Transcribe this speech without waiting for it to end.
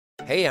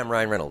Hey, I'm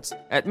Ryan Reynolds.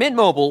 At Mint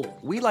Mobile,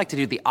 we like to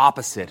do the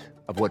opposite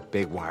of what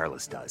Big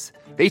Wireless does.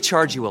 They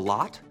charge you a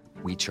lot,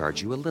 we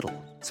charge you a little.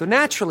 So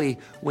naturally,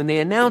 when they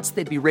announced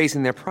they'd be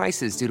raising their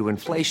prices due to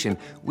inflation,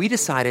 we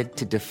decided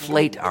to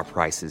deflate our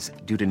prices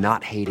due to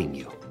not hating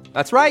you.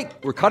 That's right.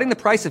 We're cutting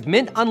the price of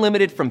Mint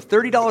Unlimited from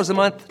 $30 a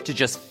month to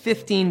just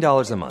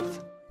 $15 a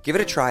month. Give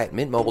it a try at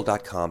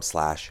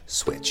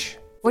mintmobile.com/switch.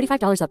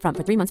 $45 up front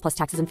for 3 months plus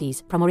taxes and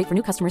fees. Promo rate for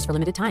new customers for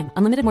limited time.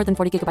 Unlimited more than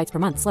 40 gigabytes per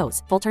month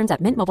slows. Full terms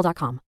at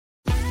mintmobile.com.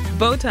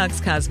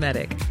 Botox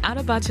Cosmetic, out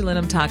of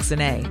botulinum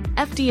toxin A,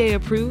 FDA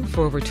approved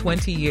for over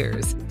 20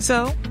 years.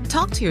 So,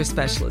 talk to your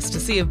specialist to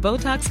see if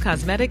Botox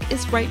Cosmetic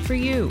is right for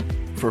you.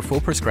 For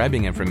full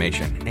prescribing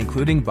information,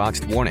 including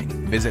boxed warning,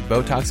 visit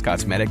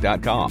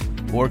BotoxCosmetic.com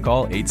or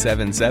call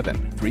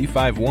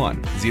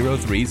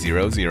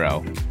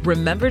 877-351-0300.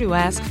 Remember to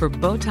ask for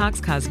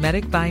Botox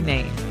Cosmetic by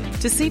name.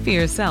 To see for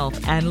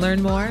yourself and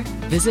learn more,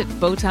 visit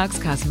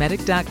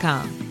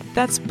BotoxCosmetic.com.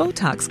 That's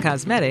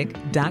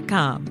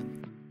BotoxCosmetic.com.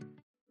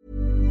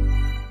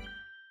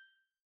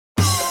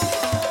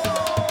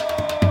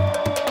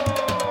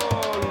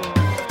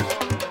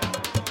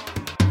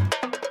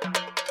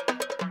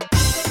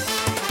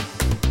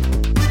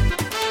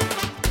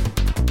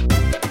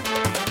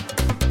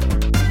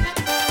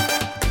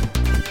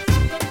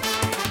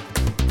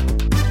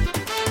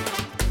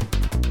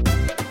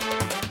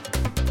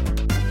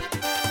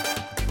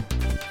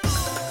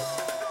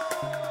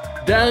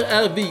 Där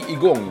är vi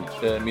igång,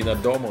 mina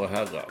damer och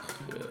herrar.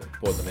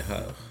 Podden är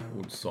här.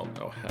 Olsson,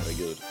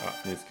 herregud.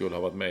 Ni skulle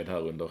ha varit med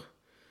här under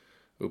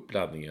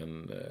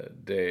uppladdningen.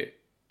 Det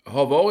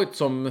har varit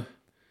som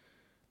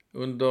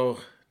under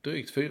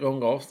drygt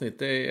 400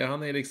 avsnitt.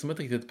 Han är liksom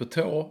inte riktigt på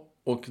tå.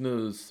 Och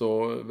nu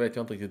så vet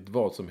jag inte riktigt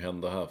vad som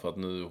händer här. För att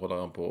nu håller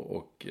han på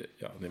och,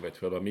 ni vet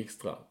själva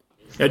mixtra.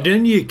 Ja,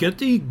 den gick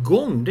inte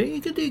igång.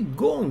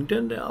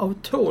 Den där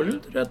tål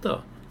inte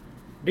detta.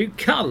 Det är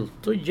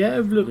kallt och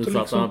jävligt. Nu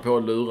satte han på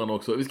luren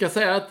också. Vi ska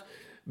säga att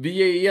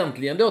vi är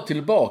egentligen då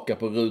tillbaka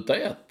på ruta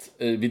 1.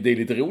 Det är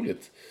lite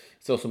roligt.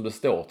 Så som det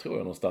står, tror jag,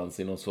 någonstans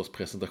i någon sorts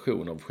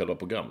presentation av själva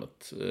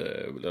programmet.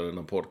 Eller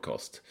någon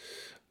podcast.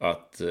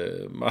 Att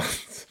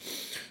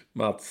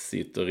Mats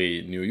sitter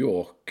i New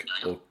York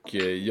och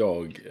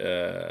jag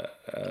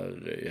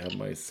är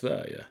hemma i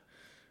Sverige.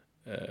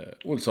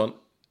 Olsson,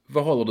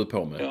 vad håller du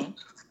på med? Ja.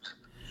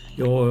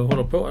 Jag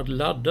håller på att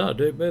ladda.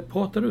 Det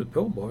pratar du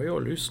på bara.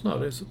 Jag lyssnar.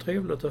 Det är så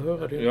trevligt att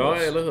höra din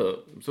röst. Eller hur?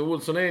 Så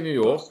Olsson är i New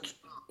York.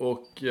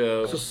 Och,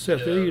 så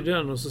sätter jag i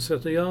den och så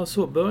sätter jag...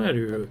 Så börjar det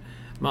ju.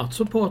 Mats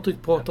och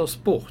Patrik pratar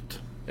sport.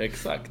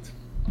 Exakt.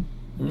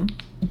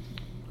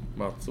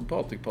 Mats och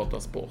Patrik pratar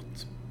sport.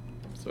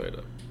 Så är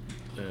det.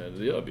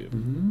 Det gör vi ju.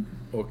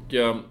 Och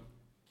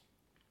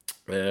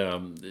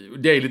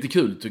det är lite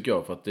kul tycker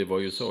jag. För att det var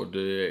ju så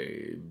det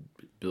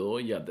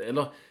började.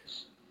 Eller...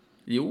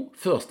 Jo,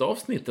 första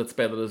avsnittet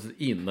spelades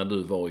in när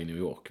du var i New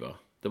York, va?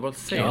 Det var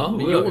sent. Ja,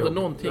 vi gjorde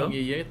någonting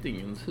i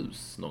Getingens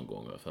hus någon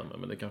gång för mig,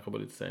 men det kanske var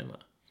lite senare.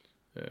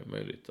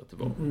 Möjligt att det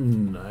var.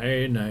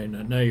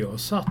 Nej. Jag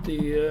satt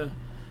i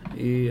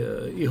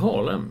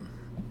Harlem.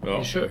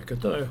 I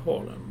köket där i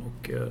Harlem.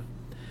 Och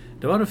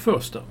det var det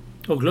första.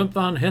 Jag har glömt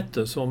vad han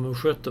hette som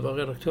skötte var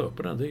redaktör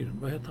på den tiden.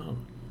 Vad hette han?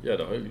 Ja,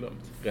 det har jag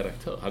glömt.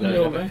 Redaktör?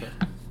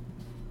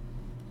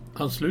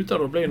 Han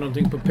slutade att bli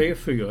någonting på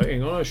P4. En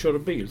gång när jag körde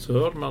bil så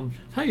hörde man,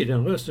 hej,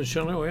 den rösten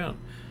känner jag igen.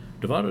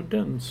 Det var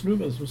den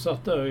snubben som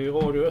satt där i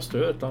Radio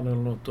Östergötland eller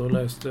något och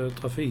läste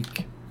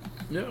trafik.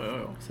 Ja,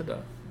 så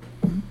där.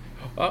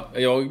 Ja,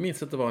 jag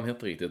minns inte vad han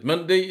hette riktigt.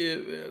 Men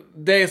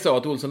det är så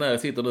att Olsson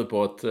sitter nu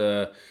på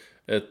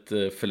ett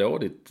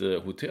förlådigt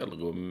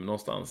hotellrum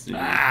någonstans i...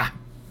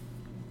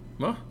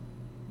 Va?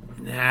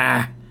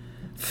 Nej,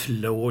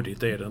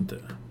 flådigt är det inte.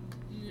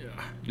 Ja,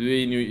 du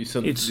är ju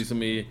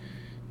liksom i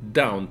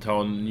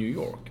downtown New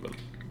York, väl?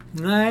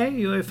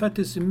 Nej, jag är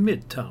faktiskt i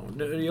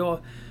Midtown.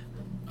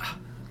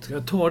 Ska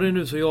jag ta det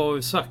nu så jag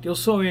har sagt... Jag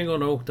sa en gång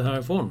när jag åkte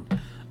härifrån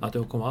att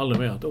jag kommer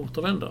aldrig mer att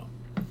återvända.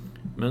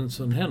 Men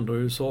sen händer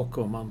ju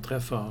saker om man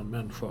träffar en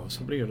människa.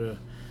 Så blir det...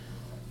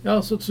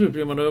 Ja, så till slut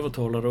blir man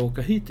övertalad att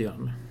åka hit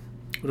igen.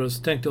 Och då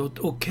tänkte jag att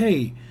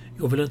okej,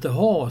 jag vill inte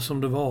ha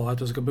som det var att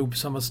jag ska bo på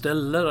samma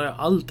ställe där jag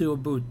alltid har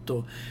bott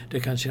och det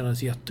kan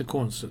kännas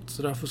jättekonstigt.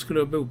 Så därför skulle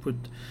jag bo på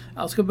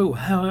jag ska bo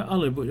här, har jag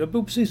aldrig bott. Jag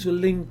bor precis vid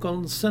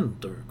Lincoln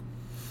Center.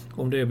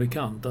 Om det är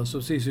bekant. Alltså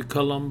precis vid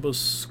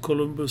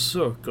Columbus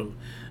Circle.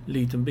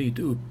 Liten bit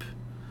upp.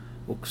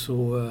 Och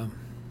så,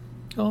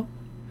 ja.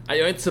 Jag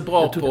är inte så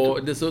bra på...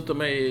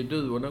 Dessutom är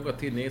du och några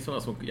till, ni är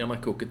sådana som gärna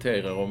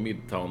koketterar om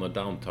Midtown och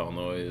Downtown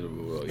och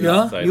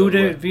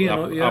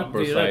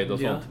Upper Side och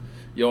sånt.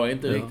 Jag är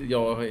inte riktigt,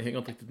 jag hänger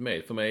inte riktigt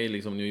med. För mig är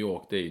liksom New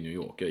York, det är New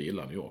York. Jag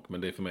gillar New York,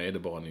 men för mig är det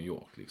bara New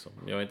York liksom.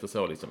 Jag är inte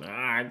så liksom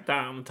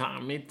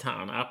Downtown,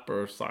 Midtown,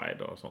 Upper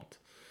Side och sånt.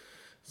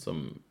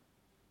 Som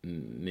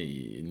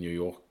ni New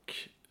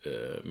York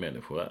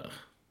människor är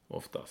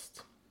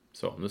oftast.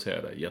 Så, nu ser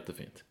jag det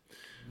jättefint.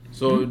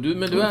 Så du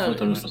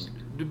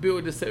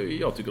bor,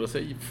 jag tycker det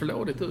ser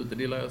flådigt ut, det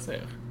lilla jag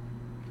ser.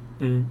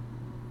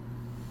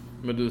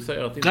 Men du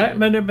säger att inte... Nej,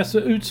 men det mest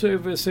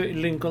utsöver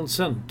Lincoln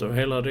Center,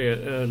 hela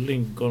det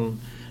Lincoln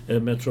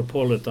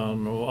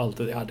Metropolitan och allt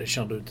det. Ja, det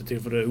kände du inte till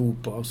för det är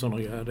opera och sådana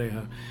grejer.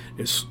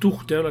 Det är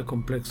stort jävla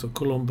komplex och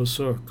Columbus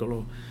Circle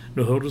och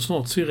nu hör du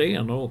snart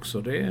sirener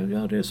också. Det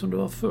är som det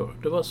var förr.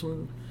 Det var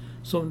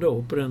som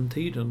då på den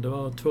tiden. Det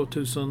var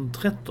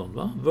 2013,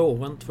 va?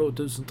 Våren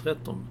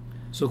 2013.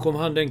 Så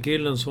kom den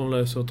killen som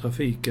läser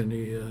trafiken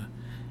i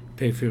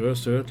P4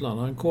 Östergötland.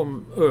 Han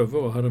kom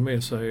över och hade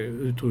med sig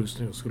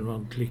utrustning och skulle vara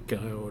en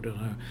klickare och den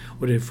här.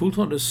 Och det är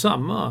fortfarande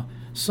samma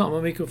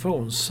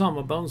mikrofon,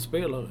 samma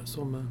bandspelare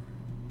som...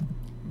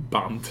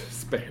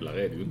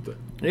 Bandspelare är det ju inte.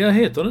 Jag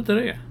heter inte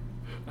det.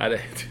 Nej, det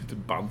är inte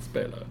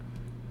bandspelare.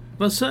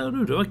 Vad säger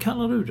du då? Vad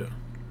kallar du det?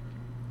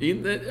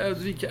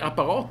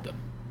 Apparaten.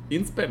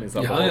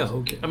 Inspelningsapparat. Ja,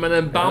 okej. Ja, men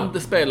en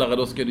bandspelare,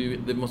 då ska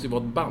det måste ju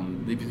vara ett band.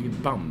 Det finns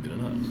inget band i den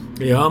här.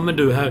 Ja, men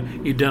du, här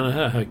i den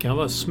här kan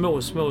vara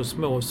små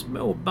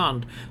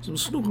band som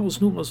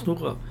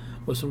snurrar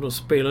och som då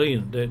spelar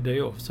in det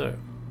jag säger.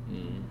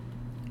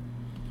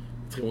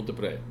 Jag tror inte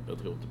på det.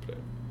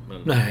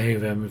 Men... Nej,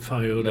 vem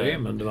fan gör det?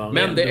 Men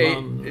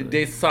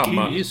det är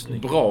samma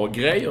killgissning. bra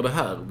grejer det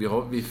här.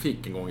 Vi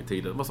fick en gång i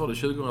tiden. Vad sa du?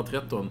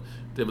 2013?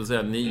 Det vill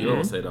säga 9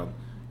 år sedan.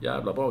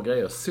 Jävla bra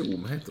grejer.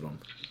 Zoom heter de.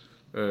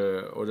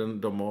 Och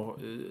de har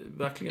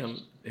verkligen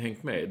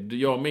hängt med.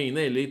 Min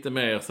är lite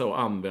mer så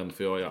använd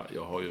för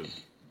jag har ju...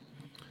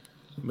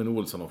 Men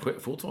Olsson har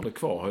fortfarande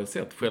kvar, har jag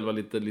sett själva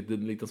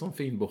lite sån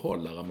fin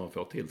behållare man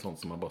får till, sånt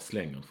som man bara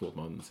slänger så fort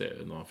man ser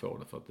när man får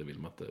det, för att det vill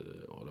man inte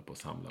hålla på att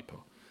samla på.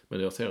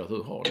 Men jag ser att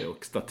du har det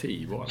och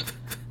stativ och allt.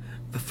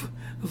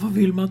 Varför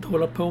vill man inte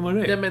hålla på med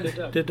det? Ja, men,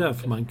 det är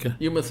därför man kan...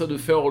 Jo, men så du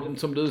får,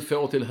 som du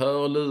får till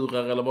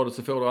hörlurar eller vad det,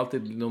 så får du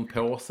alltid någon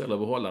påse eller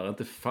behållare.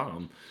 Inte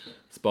fan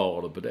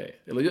sparar du på det.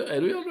 Eller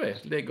gör du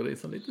det? Lägger det i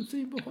en liten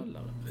fin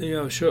behållare?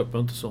 Jag köper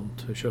inte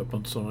sånt. Jag köper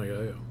inte såna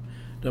grejer.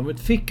 Däremot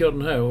fick jag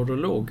den här och då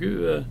låg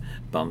ju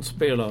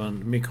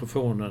bandspelaren,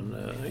 mikrofonen,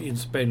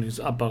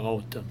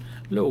 inspelningsapparaten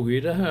låg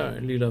i det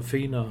här lilla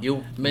fina...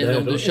 Jo, men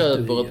om du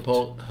köper ett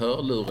par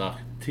hörlurar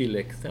till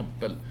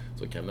exempel,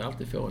 så kan du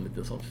alltid få en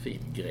liten sån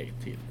fin grej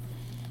till.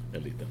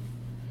 En liten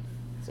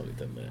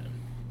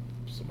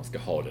som man ska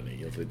ha den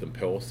i, en liten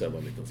påse eller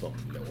en liten sån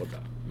låda.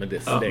 Men det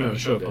slänger... Ja, jag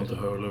köper inte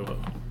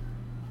hörlurar.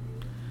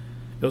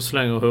 Jag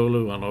slänger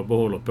hörlurarna och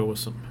behåller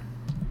påsen.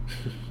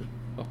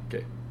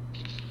 Okej.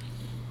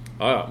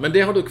 Ja, men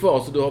det har du kvar,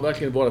 så du har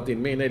verkligen varit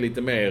in. Min är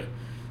lite mer,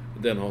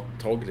 den har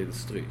tagit lite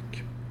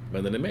stryk.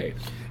 Men den är med.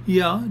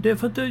 Ja, det är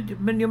för att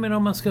men jag menar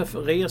om man ska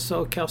resa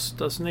och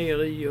kastas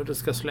ner i och det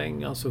ska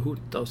slängas och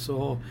hotas,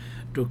 och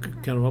då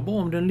kan det vara bra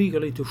om den ligger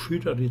lite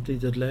skyddad i ett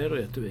litet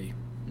läderetui.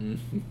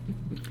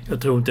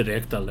 Jag tror inte det är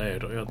äkta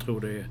läder. Jag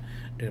tror det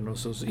är någon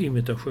sorts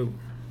imitation.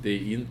 Det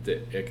är inte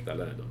äkta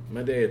läder,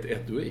 men det är ett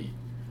etui.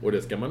 Och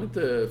det ska man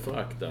inte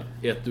förakta.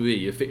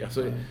 Etui är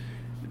alltså,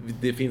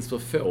 det finns för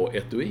få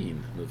etuin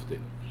nu för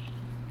tiden.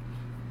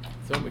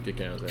 Så mycket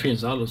kan jag säga. Det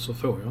finns alldeles så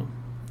få, ja.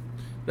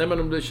 Nej, men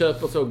om du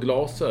köper så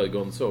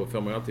glasögon så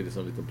får man ju alltid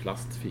en liten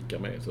plastficka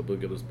med. Så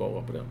brukar du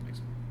spara på den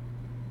liksom.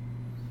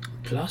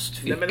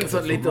 Plastficka? Nej, men en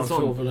sån liten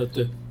sån... Väl ett...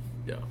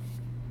 Ja.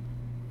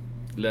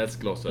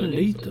 Läsglasögon. En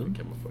liten? Så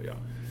kan man få, ja.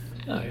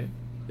 Nej.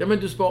 Ja, men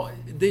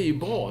det är ju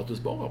bra att du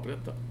sparar på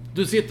detta.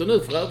 Du sitter nu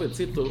för övrigt,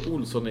 sitter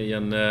Olsson i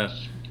en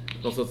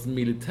någon sorts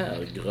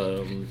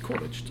militärgrön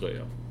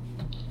collegetröja.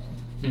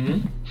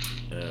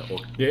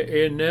 Och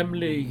det är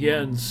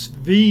nämligen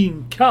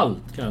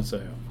svinkallt, kan jag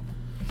säga.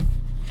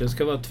 Det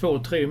ska vara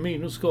 2-3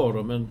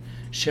 minusgrader, men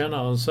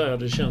kännaren säger att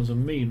det känns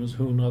som minus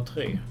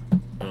 103.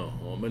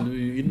 Ja, men du är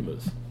ju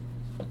inomhus.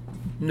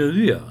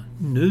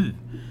 Nu.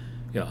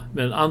 Ja,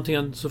 men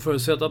antingen så får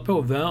jag sätta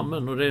på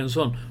värmen och det är en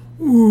sån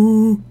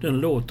den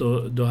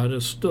låter, då hade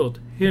det stört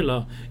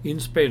hela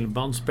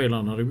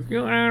bandspelaren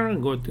hade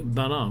gått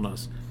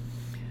bananas.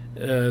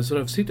 Så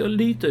därför sitter jag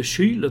lite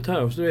kyligt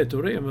här, så du vet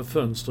hur det är med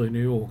fönster i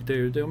New York.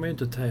 De är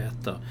inte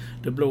täta.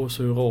 Det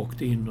blåser ju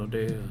rakt in och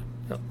det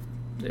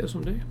är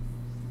som det är.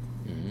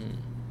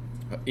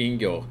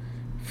 Ingår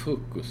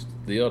frukost?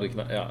 Det gör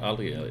det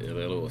aldrig,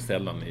 eller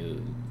sällan i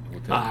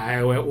hotell?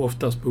 Nej, och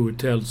oftast på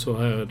hotell så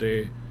här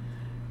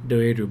då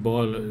är det ju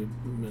bara en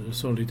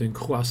sån liten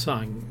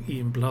croissant i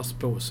en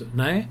plastpåse.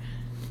 Nej,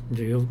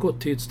 det har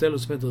gått till ett ställe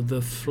som heter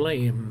The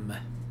Flame.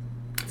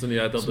 Så ni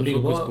äter inte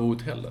frukost på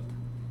hotellet?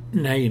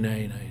 Nej.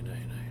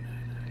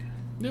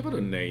 Det var då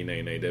nej.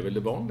 Det är väl det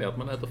vanliga att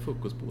man äter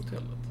frukost på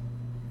hotellet?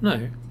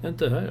 Nej,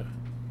 inte här.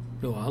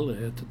 Jag har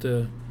aldrig ätit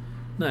det.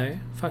 Nej,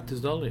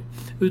 faktiskt aldrig.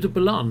 Ute på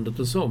landet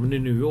och så, men i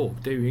New York,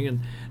 det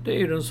är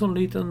ju en sån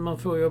liten,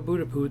 jag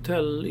bodde på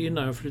hotell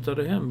innan jag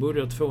flyttade hem, bodde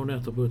jag 2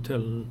 nätter på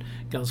hotell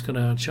ganska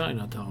nära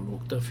Chinatown,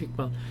 och där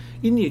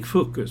ingick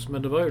frukost,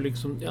 men det var ju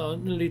liksom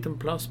en liten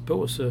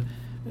plastpåse,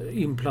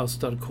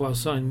 inplastad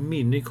croissant,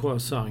 mini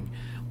croissant,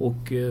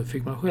 och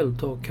fick man själv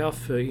ta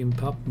kaffe i en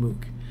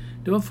pappmugg.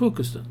 Det var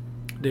frukosten.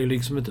 Det är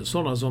liksom inte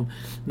sådana som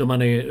när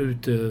man är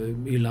ute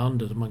i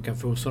landet och man kan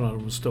få sådana där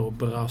de står och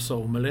brassar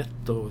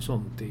omeletter och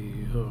sånt i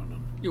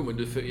hörnen. Jo,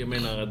 men jag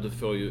menar att du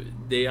får ju...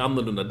 Det är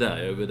annorlunda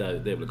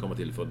där. Det vill komma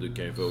till, för att du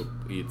kan ju få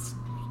upp i ett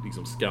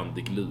liksom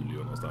Scandic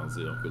Luleå någonstans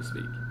i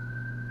Örnsköldsvik.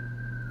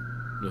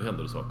 Nu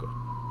händer det saker.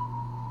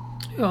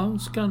 Ja,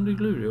 Scandic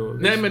Luleå.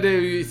 Nej, men det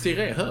är ju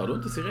siren. Hör du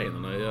inte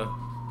sirenerna?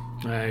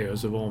 Nej, jag är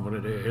så van med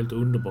det. Det är helt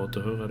underbart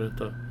att höra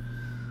detta.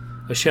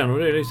 Jag känner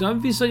det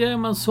liksom. Vissa grejer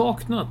man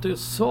saknat. Jag har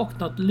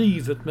saknat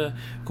livet med...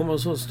 Kommer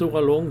så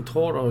stora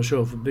långtradare och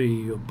kör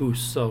förbi och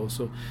bussar och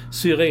så.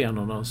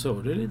 Sirenerna och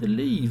så. Det är lite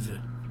liv.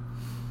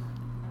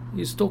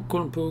 I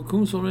Stockholm på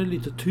Kungsholmen är det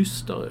lite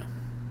tystare.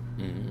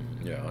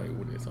 Ja,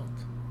 jo, det är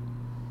sant.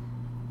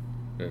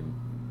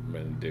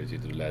 Men det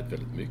tyckte du lät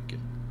väldigt mycket.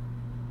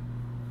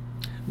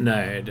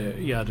 Nej,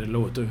 det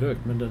låter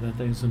högt, men det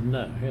är inte så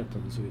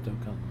närheten så vitt jag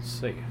kan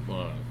se.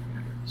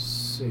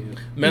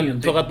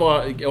 Men för att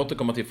bara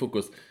återkomma till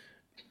frukost.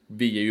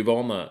 Vi är ju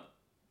vana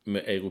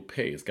med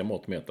europeiska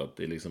mått mätt att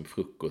det är liksom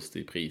frukost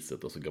i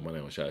priset och så går man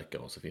ner och käkar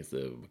och så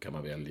kan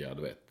man välja,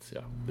 du vet.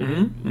 Ja,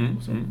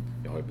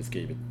 jag har ju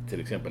beskrivit till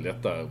exempel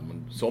detta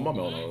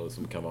sommarmånader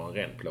som kan vara en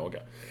ren plåga.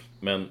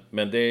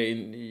 Men det är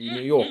i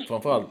New York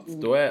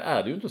framförallt, då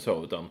är det ju inte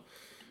så, utan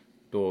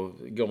då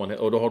går man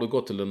och då har du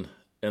gått till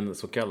en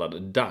så kallad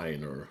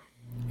diner.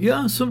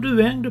 Ja, som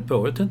du hängde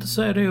på. Jag tänkte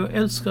säga det, jag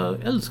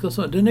älskar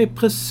så. Den är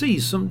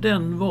precis som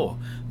den var.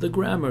 The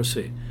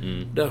Gramercy.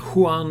 Där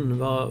Juan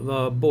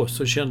var boss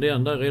och kände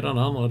igen där redan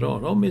andra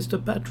dagen. Mr.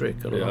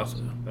 Patrick. Eller ja,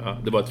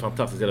 det var ett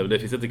fantastiskt ställe. Det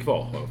finns inte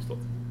kvar, har jag förstått.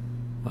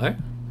 Nej.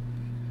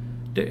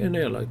 Det är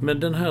nedlagt. Men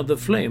den här The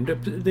Flame,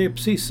 det är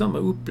precis samma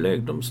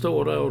upplägg. De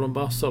står där och de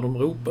bassar, de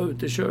ropar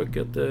ut i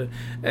köket.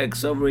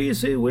 Exo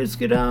Reezy,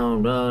 whiskey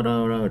down, da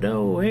da da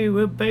da, hey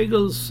with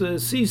bagels,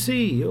 CC.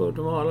 Och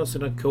de har alla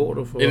sina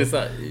koder för... Är det så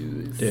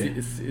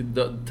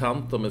här,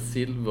 tanter med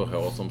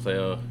silverhår som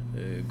säger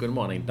good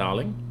morning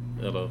darling?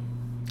 Eller,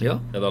 ja.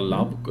 Eller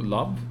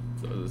love?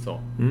 Så.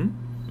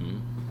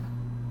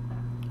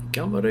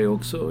 Kan vara det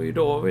också.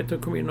 Idag vet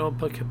jag kom in några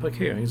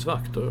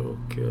parkeringsvakter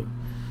och...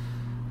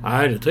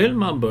 Nej, det tror jag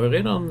man börjar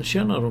redan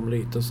känna dem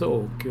lite så.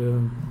 Och,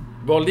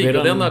 var ligger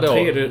denna då?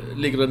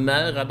 Ligger det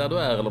nära där du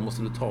är eller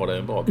måste du ta dig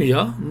en bra bit?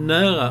 Ja,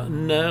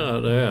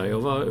 nära det är.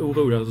 Jag var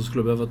orolig att jag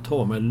skulle behöva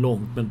ta mig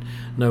långt, men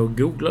när jag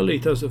googlade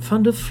lite så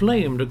fan The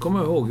Flame, det kommer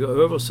jag ihåg. Jag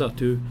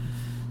översatte ju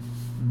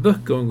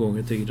böcker en gång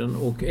i tiden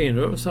och en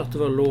översatte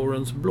var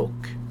Lawrence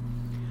Block.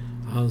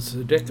 Hans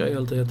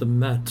deckarhjälte heter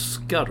Matt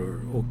Scudder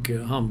och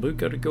han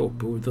brukade gå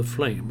på The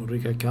Flame och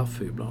dricka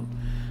kaffe ibland.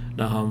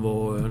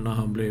 När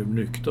han blev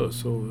nykter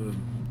så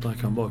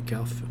drack han bara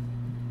kaffe.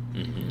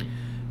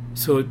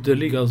 Så det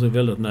ligger alltså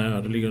väldigt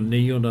nära. Det ligger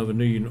 9:e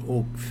Avenyn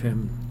och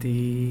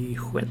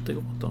 56:e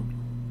gatan.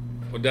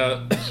 Och där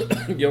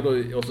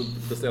och så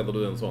beställer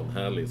du en sån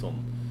härlig sån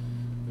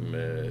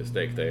med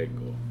stekt ägg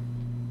och...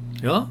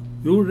 Ja,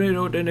 jo,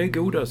 den är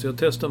godast. Jag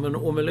testade med en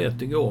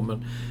omelett igår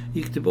men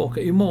gick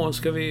tillbaka. Imorgon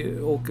ska vi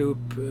åka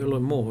upp, eller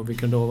imorgon,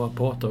 vilken dag vad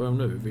pratar vi om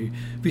nu?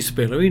 Vi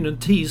spelar in en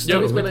tisdag. Ja,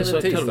 vi spelar in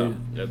en tisdag.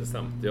 Ja, det är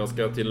sant. Jag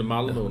ska till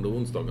Malmö under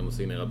onsdagen och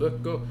signera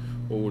böcker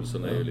och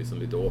Olsson är ju liksom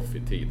lite off i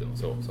tiden och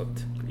så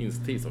att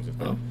tisdag ska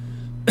spela.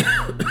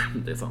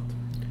 Det är sant.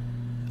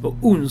 Och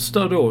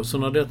onsdag då, så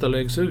när detta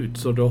läggs ut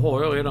så då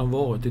har jag redan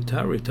varit i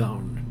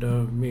Tarrytown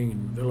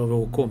där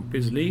vår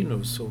kompis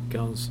Linus och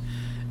hans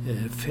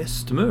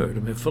fästmö,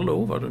 de är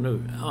förlovade nu,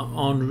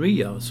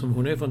 Andrea, som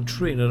hon är från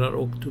Trinidad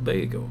och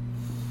Tobago.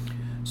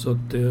 Så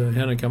att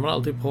henne kan man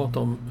alltid prata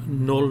om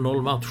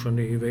 0-0 matchen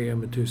i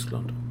VM i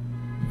Tyskland.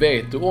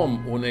 Vet du om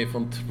hon är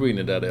från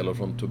Trinidad eller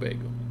från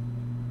Tobago?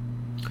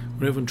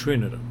 Hon är från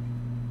Trinidad.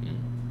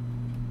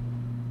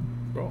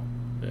 Bra.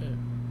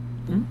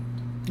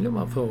 Ja,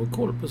 man får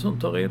koll på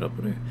sånt, ta reda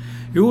på det.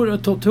 Jo,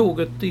 jag tar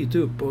tåget dit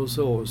upp och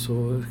så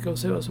ska vi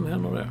se vad som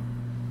händer där.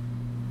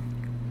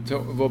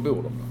 Var bor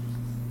de då?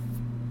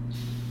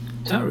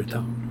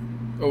 Tarrytown.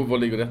 Och var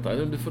ligger detta?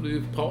 Nu får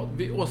du prata.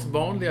 Vi oss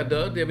vanliga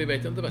dödliga, vi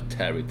vet inte var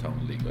Tarrytown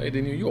ligger. Är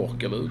det New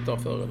York eller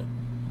utanför eller?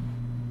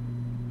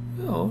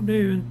 Ja, det är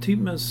ju en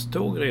timmes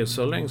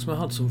tågresa längs med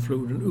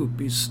Hudsonfloden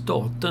upp i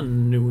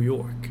staten New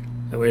York.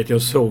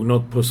 Jag såg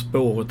något på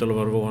spåret eller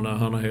vad det var när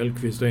Hanna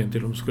Hellqvist och en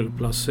till de skulle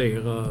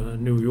placera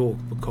New York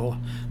på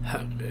kartan.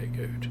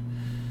 Herregud.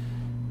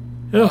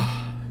 Ja.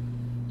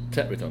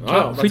 Tarrytown.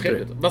 Ja, vad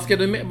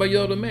trevligt. Vad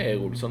gör du med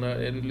Olsson?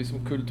 Är du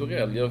liksom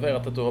kulturell? Jag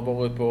vet att du har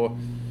varit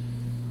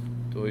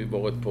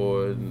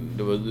på...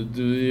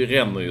 Du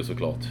ränner ju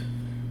såklart.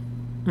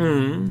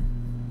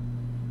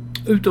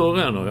 Ute och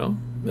ränner, ja.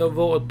 Jag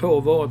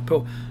har varit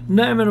på.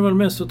 Nej, men det var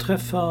mest att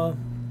träffa...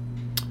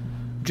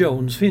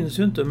 Jones finns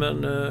ju inte,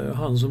 men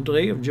han som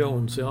drev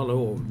Jones i alla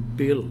år,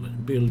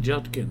 Bill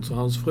Judkins och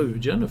hans fru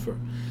Jennifer.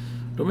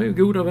 De är ju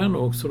goda vänner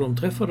också. De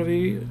träffade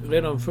vi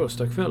redan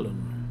första kvällen.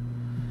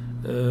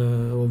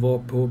 Och var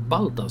på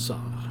Baltasar.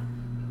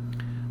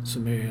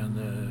 Som är en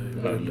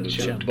väldigt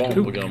känd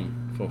barnprogram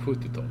från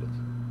 70-talet.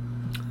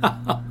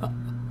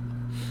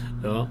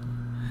 Ja.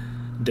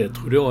 Det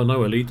trodde jag när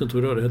jag var liten,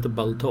 trodde jag det hette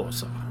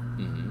Baltasar.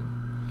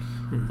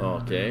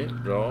 Okej,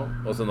 bra.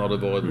 Och sen har du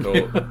varit på...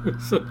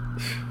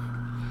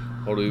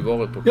 har du ju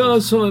varit på... Ja,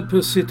 alltså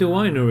på City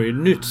Winery,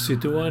 nytt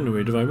City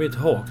Winery. Det var mitt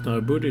hak när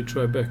jag bodde i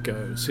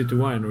Tribeca. City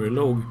Winery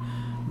låg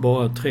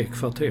bara 3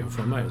 kvarter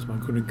från mig, så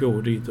man kunde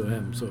gå dit och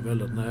hem så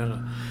väldigt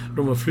nära.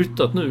 De har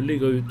flyttat nu,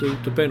 ligger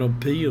ute på en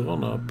av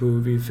pirerna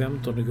vid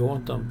 15:e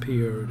gatan,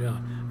 Pier, jag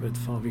vet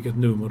fan vilket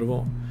nummer det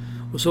var.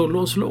 Och så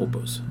Los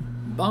Lobos,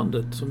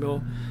 bandet som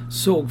jag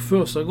såg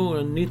första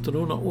gången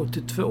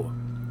 1982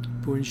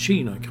 på en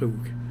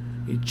Kina-krog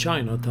i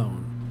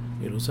Chinatown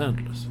i Los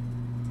Angeles.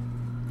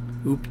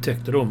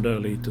 Upptäckte dem där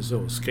lite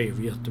så,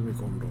 skrev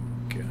jättemycket om dem.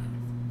 Och,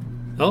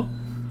 ja,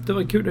 det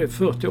var kul. Det är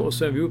 40 år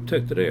sedan vi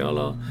upptäckte det.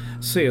 Alla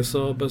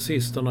Cesar,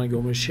 basisterna,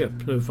 går med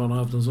käpp nu för han har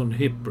haft en sån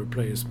hip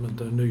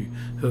replacement, en ny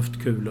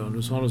höftkula.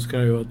 Nu sa han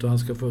att han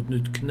ska få ett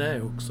nytt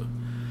knä också.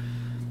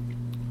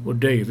 Och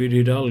David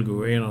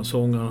Hidalgo, ena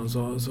sångaren,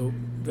 sa så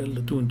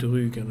väldigt ont i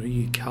ryggen och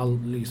gick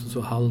liksom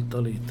så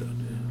halta lite.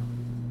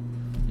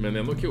 Men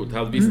ändå coolt.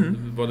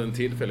 Var det en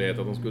tillfällighet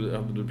att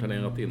hade du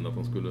planerat in att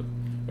de skulle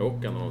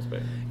åka när de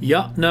spelade?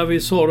 Ja, när vi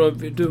sa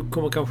det, du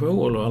kommer kanske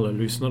ihåg, eller alla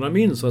lyssnarna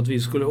minns att vi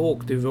skulle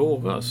åka i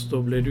våras.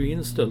 Då blev det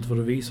inställt för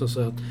det visade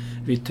sig att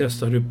vi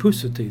testade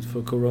positivt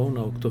för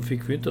corona och då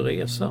fick vi inte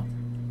resa.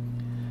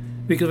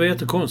 Vilket var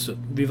jättekonstigt.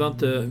 Vi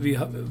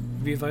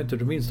var inte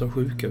det minsta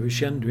sjuka. Vi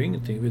kände ju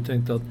ingenting. Vi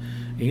tänkte att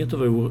inget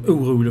var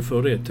orolig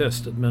för det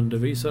testet, men det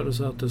visade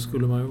sig att det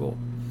skulle man ju vara.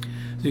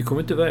 Så vi kom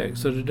inte iväg.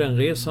 Så den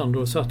resan,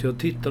 då satt jag och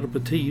tittade på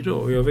tider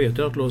och jag vet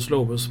att Los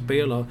Lobos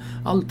spelar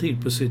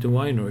alltid på City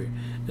Winery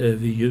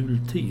vid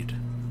jultid.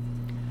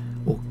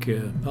 Och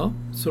ja,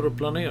 så då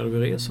planerade vi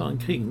resan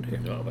kring det.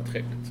 Ja, vad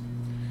trevligt.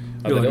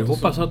 Jag hade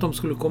hoppats att de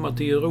skulle komma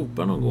till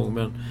Europa någon gång,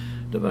 men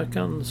det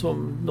verkar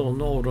som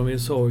någon av dem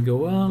sa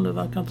igår, det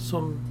verkar inte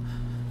som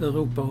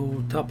Europa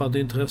har tappat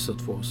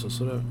intresset för oss.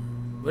 Så det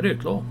var det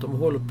klart, de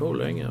håller på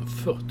länge,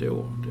 40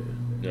 år.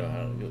 Ja,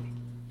 herregud.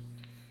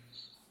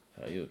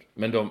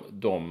 Men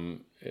de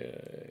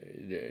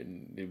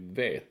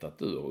vet att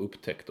du har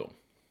upptäckt dem.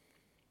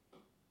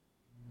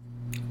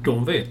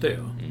 De vet det,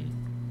 ja.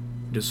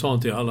 Det sa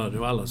inte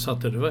alla. Alla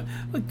satt där. Det var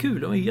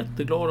kul, de var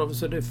jätteglada för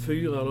sig. Det är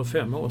 4 eller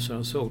 5 år sedan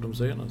jag såg dem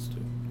senast.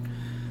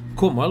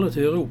 Kom aldrig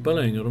till Europa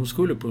längre. De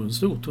skulle på en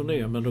stor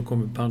turné, men då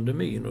kom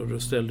pandemin och då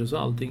ställdes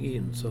allting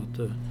in. Så att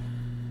det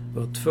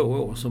var 2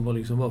 år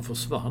som bara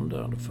försvann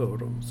där för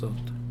dem. Så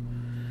att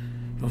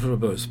de får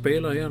börja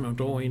spela igen och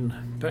dra in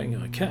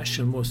pengar.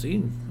 Cashen måste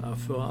in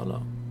för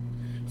alla.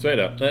 Så är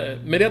det.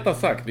 Med detta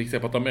sagt, vi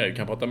kan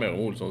prata mer om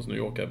Olssons New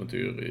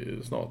York-äventyr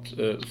snart.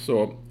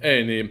 Så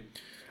är ni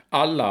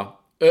alla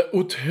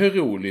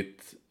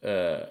otroligt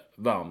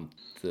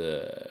varmt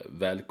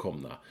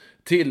välkomna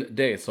till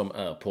det som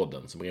är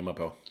podden som rimmar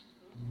på.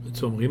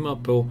 Som rimmar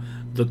på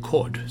The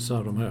Cod,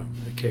 sa de här.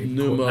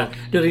 Nummer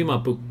det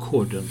rimmar på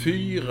koden.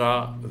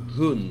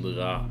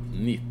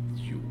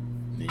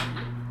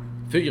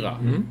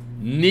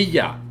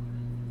 499.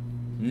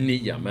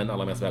 9, men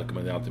allra mest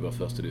välkommen är alltid vår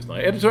första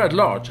lyssnare. Editor at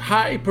large,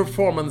 high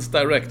performance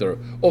director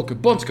och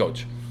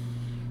bondscoach.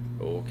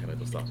 Och han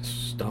heter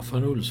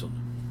Staffan Olsson.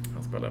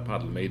 Han spelar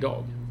paddel med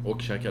idag.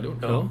 Och käkar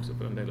lunch också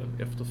på den delen.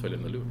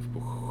 Efterföljande lunch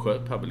på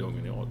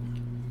Sjöpaviljongen i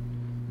Advik.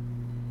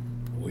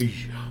 Oj.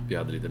 Vi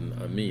hade en liten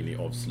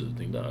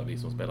mini-avslutning där. Vi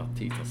som spelar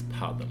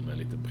tisdagspaddel med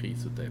lite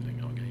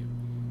prisutdelningar och grejer.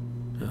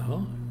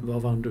 Jaha,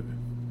 vad vann du?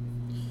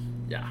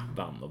 Ja,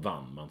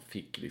 vann. Man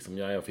fick liksom...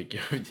 Ja,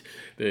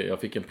 jag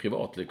fick en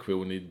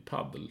privatlektion i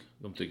paddel.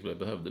 De tyckte jag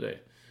behövde det.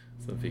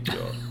 Sen fick jag...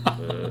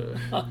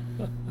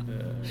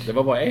 det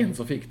var bara en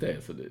som fick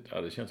det. Så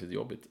det känns lite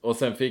jobbigt. Och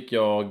sen fick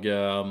jag...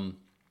 jag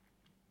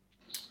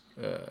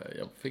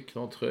fick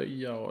någon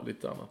tröja och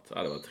lite annat.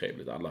 Ja, det var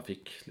trevligt. Alla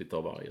fick lite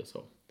av varje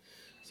så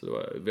det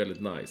var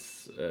väldigt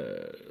nice.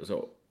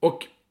 Så.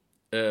 Och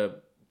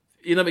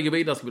innan vi går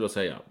vidare ska vi då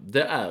säga,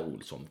 det är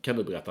Olsson. Kan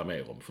du berätta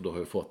mer om? För du har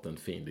ju fått en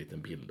fin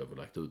liten bild och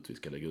lagt ut. Vi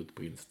ska lägga ut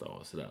på Insta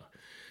och sådär.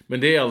 Men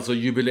det är alltså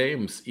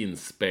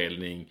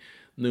jubileumsinspelning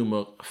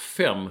nummer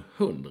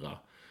 500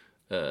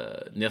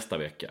 nästa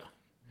vecka.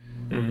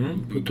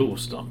 På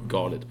torsdag.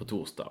 Galet på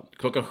torsdag.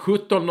 Klockan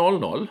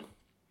 17.00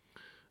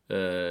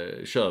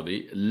 kör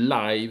vi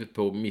live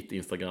på mitt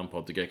Instagram,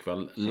 Patrik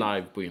Ekvall,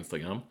 live på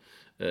Instagram.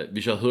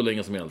 Vi kör hur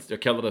länge som helst.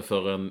 Jag kallar det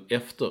för en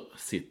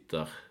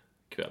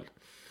eftersittarkväll.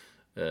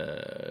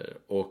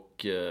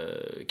 Och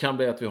kan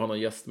bli att vi har någon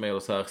gäst med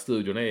oss här.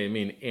 Studion är i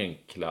min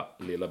enkla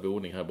lilla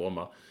boning här i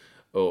Bromma.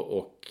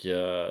 Och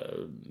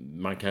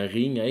man kan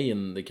ringa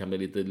in. Det kan bli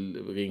lite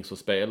ring så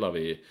spelar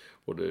vi.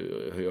 Och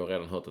jag har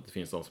redan hört att det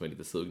finns någon som är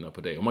lite sugna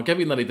på det. Och man kan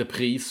vinna lite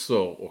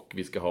priser. Och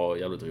vi ska ha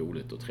jävligt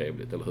roligt och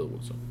trevligt. Eller hur,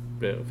 Olsson?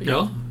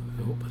 Ja,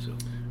 jag hoppas jag.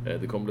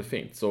 Det kommer bli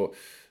fint.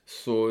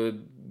 Så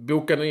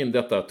boka nu in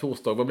detta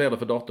torsdag. Vad blir det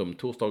för datum?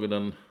 Torsdagen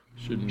den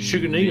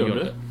 29.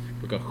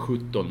 Klockan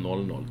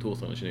 17.00.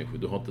 Torsdagen den 29.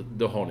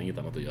 Då har ni inget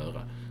annat att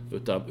göra.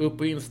 Utan upp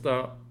på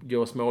Insta,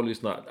 gå och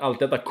smålyssna. Allt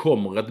detta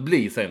kommer att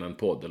bli sen en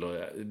podd.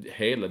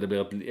 Det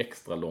blir ett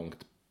extra långt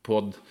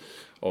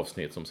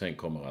poddavsnitt som sen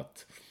kommer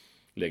att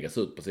läggas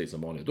ut precis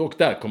som vanligt. Och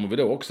där kommer vi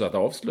då också att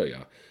avslöja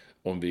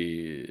om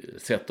vi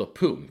sätter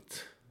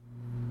punkt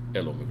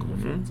eller om vi kommer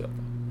att fortsätta.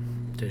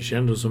 Det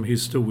kändes som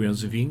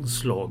historiens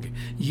vingslag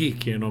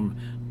gick genom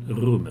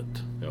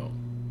rummet. Ja,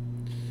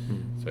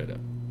 så är det.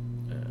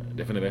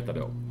 Det får ni veta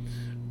då.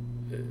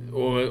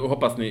 Och jag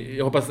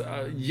hoppas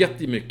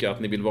jättemycket att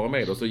ni vill vara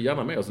med oss och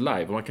gärna med oss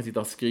live. Och man kan sitta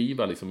och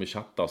skriva liksom i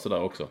chattar och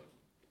sådär också.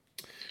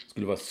 Det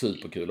skulle vara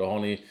superkul. Och har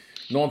ni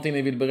någonting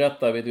ni vill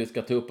berätta, vet vi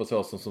ska ta upp och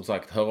så, som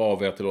sagt, hör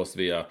av er till oss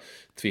via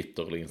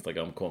Twitter eller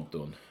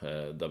Instagram-konton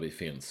där vi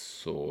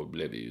finns, så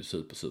blir vi ju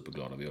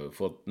superglada. Vi har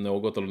fått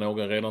något eller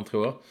någon redan,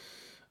 tror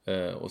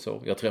jag. Och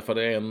så. Jag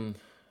träffade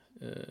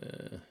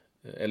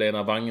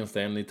Elena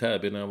Wangensten i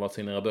Täby när jag var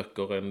signerade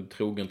böcker, en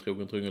trogen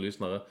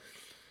lyssnare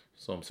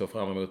som såg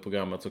fram emot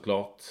programmet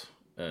såklart.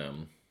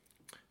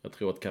 Jag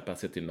tror att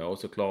Capacity Now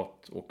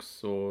såklart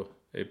också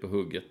är på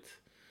hugget.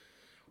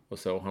 Och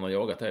så, han har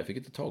jagat det. Jag fick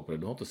inte tag på det.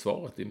 Du har inte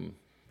svarat i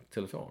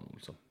telefon.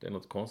 Alltså. Det är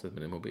något konstigt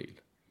med din mobil.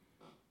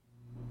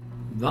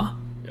 Va?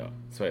 Ja,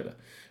 så är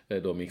det.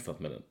 Du har mixat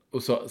med den.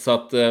 Och så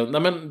att,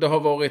 nej men det har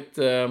varit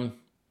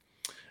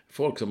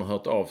folk som har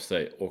hört av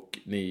sig och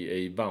ni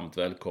är varmt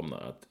välkomna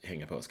att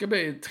hänga på. Det ska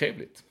bli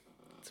trevligt,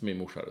 som min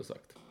morsa hade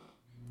sagt.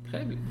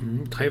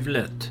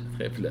 Trevligt.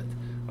 Trevligt.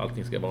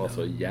 Allting ska vara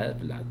så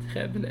jävla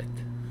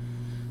trevligt.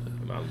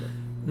 Malmö.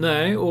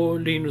 Nej, och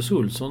Linus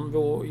Olsson,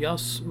 vår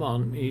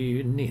jazzman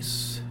i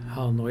Nice,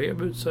 han har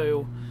erbjudit sig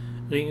att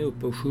ringa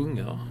upp och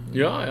sjunga.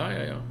 Ja.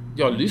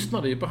 Jag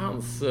lyssnade ju på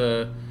hans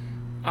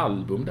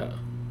album där.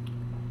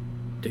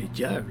 Det är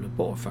jävligt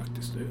bra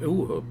faktiskt. Det är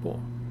oerhört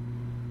bra.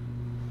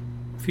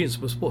 Finns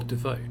på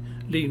Spotify.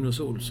 Linus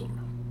Olsson.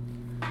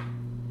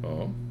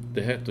 Ja,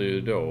 det heter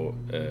ju då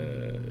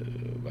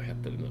vad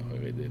heter det nu?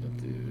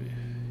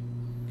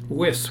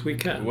 West We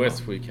Can.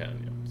 West We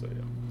Can, ja. Så,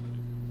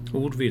 ja.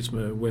 Ordvits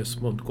med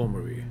Wes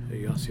Montgomery,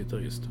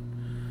 jazzgitarristen.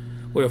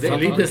 Det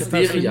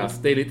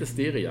är lite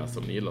stirrjazz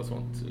om ni gillar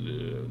sånt.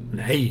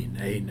 Nej.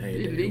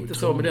 Det är lite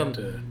så med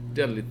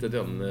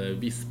den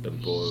vispen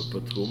på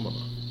trummorna.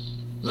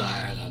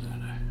 Nej.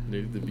 Det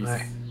är lite visp.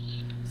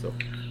 Så.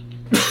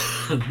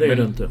 Det är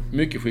det inte.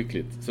 Mycket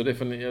skickligt. Så det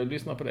får ni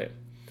lyssna på det.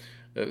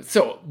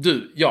 Så,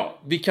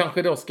 vi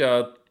kanske då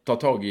ska ta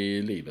tag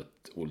i livet,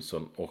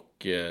 Olsson,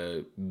 och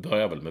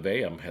börja väl med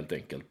VM helt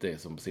enkelt.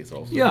 Det som precis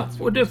avslutats.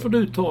 Ja, och det får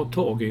du ta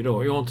tag i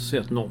idag. Jag har inte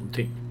sett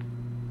någonting.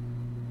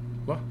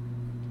 Va?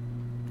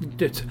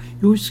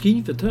 Jag har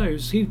skrivit här.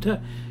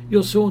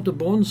 Jag såg inte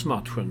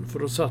bronsmatchen, för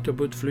då satt jag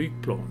på ett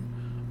flygplan.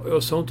 Och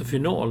jag såg inte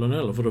finalen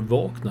heller, för då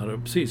vaknade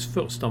jag precis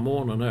första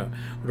morgonen här.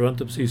 Och det var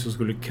inte precis jag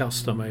skulle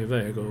kasta mig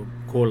iväg och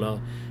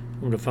kolla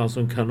om det fanns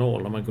någon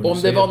kanal där man kunde se.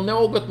 Om det var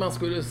något man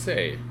skulle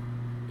se.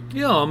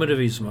 Ja, men det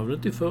visar man väl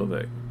inte i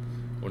förväg.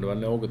 Om det var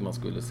något man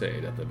skulle se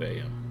i detta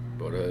VM,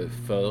 både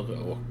före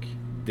och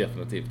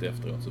definitivt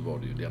efteråt, så var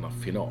det ju denna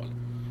final.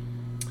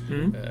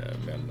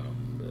 Mellan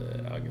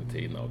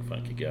Argentina och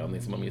Frankrike.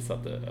 Ni som har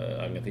missat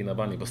det. Argentina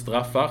vann på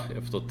straffar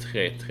efter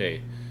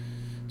 3-3.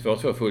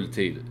 2-2 full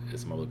tid,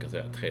 som man brukar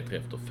säga. 3-3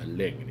 efter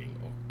förlängning.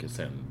 Och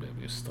sen blev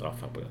det ju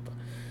straffar på detta.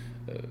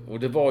 Och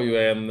det var ju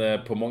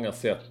en på många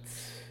sätt...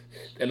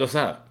 Eller så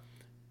här.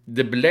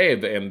 Det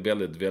blev en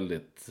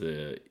väldigt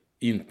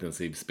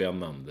intensiv,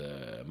 spännande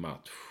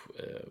match.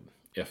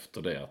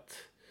 Efter det att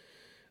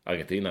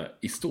Argentina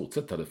i stort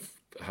sett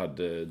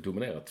hade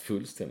dominerat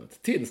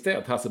fullständigt. Tills det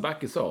att Hasse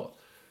Backe sa: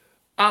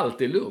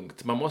 allt är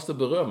lugnt. Man måste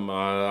berömma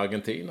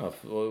Argentina.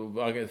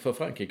 För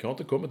Frankrike har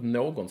inte kommit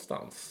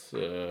någonstans.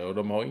 Och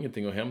de har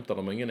ingenting att hämta.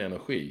 De har ingen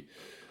energi.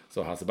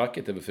 Så Hasse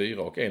Backe TV4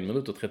 och 1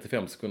 minut och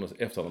 35 sekunder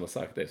efter att han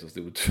sagt det så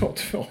stod det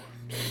 2-2.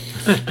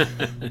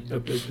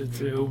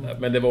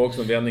 Men det var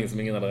också en vändning som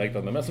ingen hade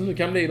räknat med. Men som nu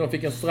kan bli. De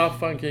fick en straff,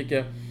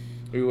 Frankrike.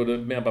 Och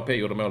Mbappé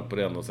gjorde mål på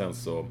den. Och sen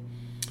så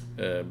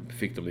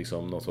fick de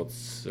liksom någon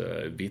sorts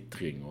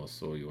vittring. Och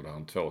så gjorde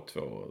han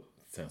 2-2.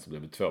 Sen så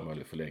blev det 2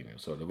 mål i förlängning.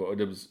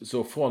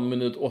 Så från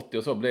minut 80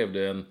 och så blev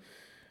det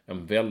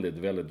en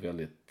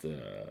väldigt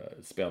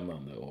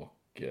spännande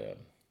och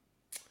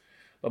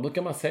vad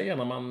brukar man säga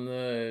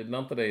när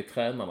inte det är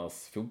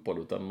tränarnas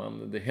fotboll,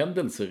 utan det är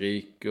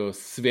händelserik och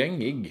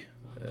svängig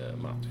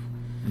match.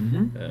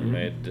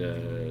 Med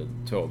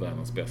 2 av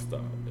världens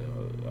bästa,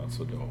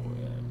 alltså då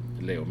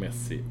Leo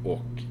Messi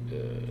och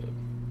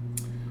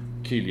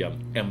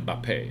Kylian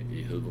Mbappé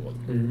i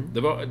huvudrollen.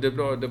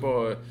 Det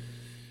var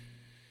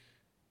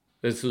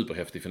en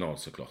superhäftig final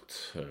såklart.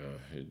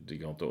 Det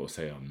går inte att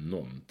säga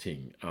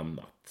någonting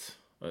annat.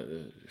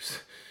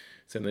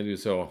 Sen är det ju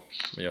så,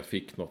 men jag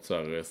fick något så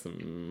här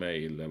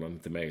mail, eller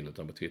inte mail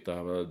utan på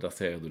Twitter, där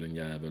ser du den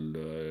jävel,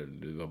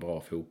 du var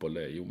bra fotboll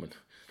det. Jo men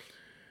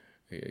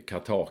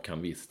Qatar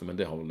kan visst, men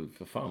det har väl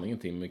för fan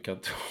ingenting med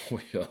Qatar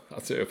att göra.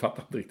 Alltså jag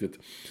fattar inte riktigt.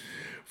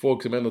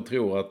 Folk som ändå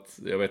tror att,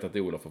 jag vet att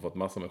Olof har fått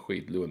massor med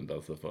skit Lund,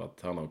 alltså för att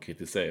han har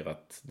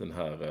kritiserat den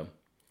här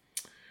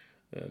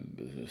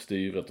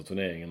styret och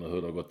turneringen och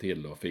hur det har gått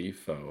till och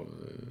FIFA, och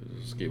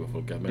skriver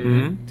folk att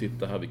men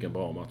titta här vilken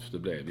bra match det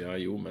blev. Ja,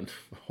 jo, men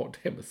vad har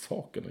det med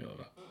saken att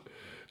göra?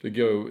 Det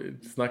går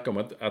snacka om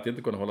att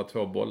inte kunna hålla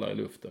 2 bollar i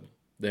luften.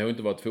 Det har ju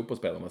inte varit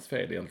fotbollsspelarnas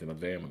fel egentligen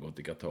att VM har gått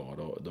i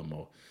Qatar. De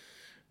har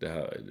det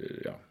här,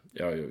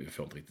 jag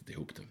får inte riktigt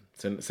ihop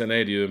det. Sen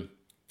är det ju,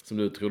 som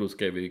du tror du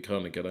skrev i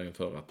krönika där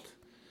inför, att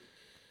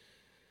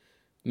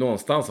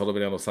någonstans har det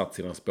väl ändå satt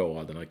sina spår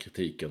av den här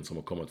kritiken som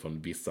har kommit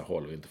från vissa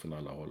håll och inte från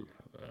alla håll.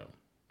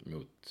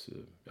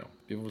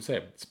 Vi får väl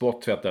se.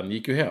 Sporttvätten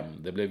gick ju hem.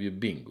 Det blev ju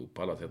bingo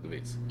på alla sätt och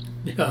vis.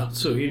 Ja,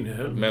 så in i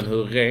helvete. Men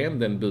hur ren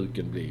den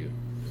buken blir,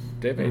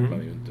 det vet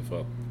man ju inte.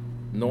 För att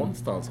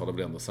någonstans har det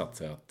väl ändå satt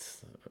sig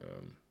att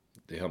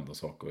det händer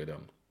saker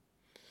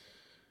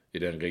i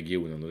den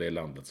regionen och det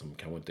landet som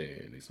kanske inte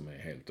är, liksom är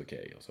helt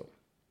okej och så.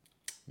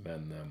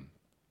 Men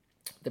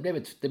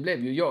det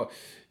blev ju...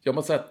 Jag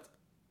måste säga att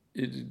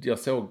jag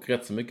såg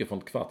rätt så mycket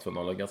från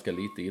kvartsfinalen ganska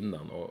lite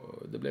innan,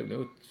 och det blev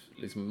nog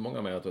liksom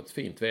många med att det var ett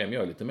fint VM.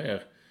 Jag är lite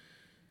mer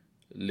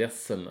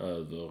ledsen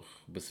över,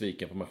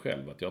 besviken på mig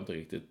själv att jag inte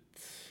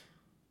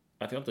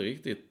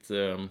riktigt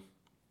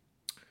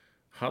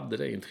hade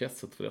det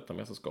intresset för detta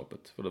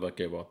mästerskapet, för det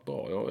verkar ju vara ett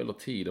bra, eller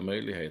tid och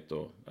möjlighet,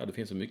 och det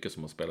finns så mycket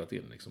som har spelat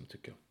in liksom,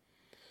 tycker jag.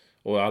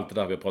 Och allt det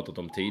där vi har pratat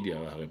om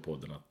tidigare här i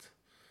podden, att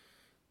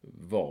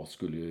VAR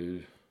skulle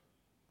ju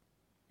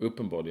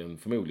uppenbarligen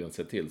förmodligen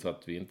se till så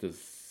att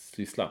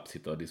vi slapp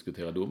sitta och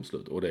diskutera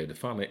domslut. Och det är det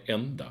fan det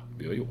enda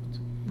vi har gjort.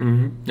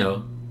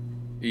 Ja.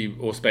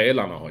 Och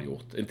spelarna har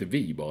gjort. Inte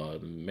vi bara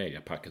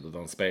mediapacket,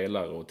 utan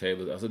spelare och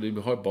tv. Alltså vi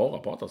har bara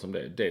pratat om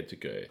det. Det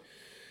tycker jag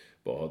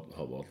bara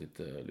har varit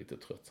lite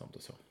tröttsamt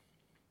och så.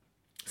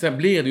 Sen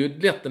blir det ju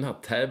lätt den här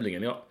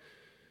tävlingen.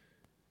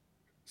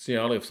 Så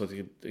jag har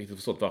aldrig riktigt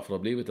förstått varför det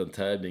har blivit en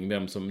tävling.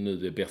 Vem som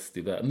nu är bäst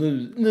i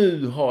världen.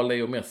 Nu har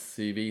Leo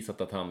Messi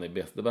visat att han är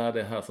bäst. Det var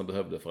det här som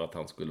behövde för att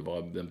han skulle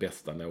vara den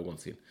bästa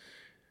någonsin.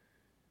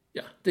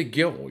 Ja, det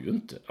går ju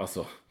inte.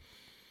 Alltså,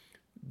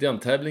 den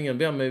tävlingen,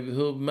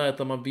 hur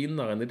mäter man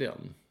vinnaren i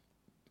den?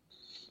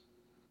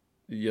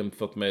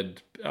 Jämfört med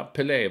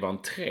Pelé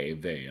vann 3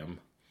 VM.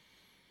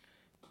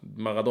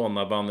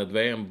 Maradona vann ett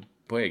VM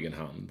på egen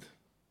hand.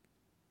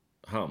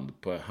 Hand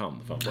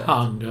framförallt.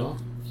 Hand, ja.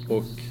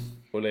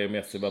 Och Leo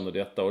Messi vann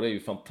detta, och det är ju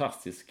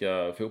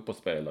fantastiska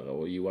fotbollsspelare,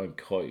 och Johan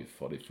Cruyff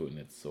har det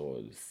funnits, och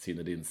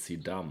Zinedine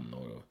Zidane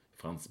och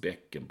Franz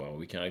Beckenbauer,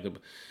 vi kan räkna upp.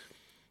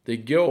 Det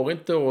går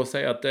inte att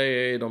säga att det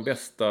är de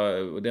bästa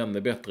och den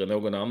är bättre än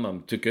någon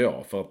annan, tycker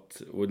jag,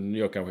 och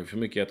jag kanske för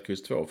mycket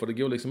 1-2, för det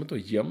går liksom inte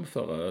att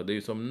jämföra, det är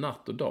ju som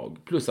natt och dag,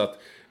 plus att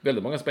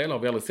väldigt många spelare har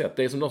vi aldrig sett.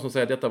 Det är som de som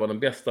säger att detta var den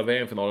bästa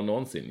VM-finalen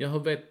någonsin.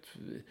 Jag vet,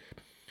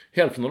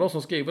 hälften av de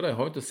som skriver det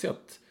har inte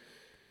sett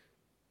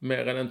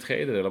mer än en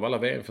tredjedel av alla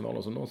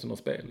VM-finaler som någonsin har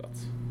spelats.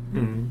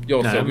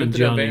 Jag såg inte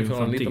den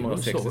VM-finalen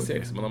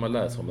 1966, men när man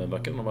läser om den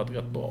verkar den ha varit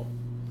rätt bra.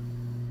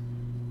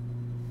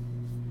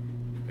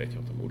 Vet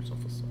jag inte om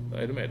Olsson försvann.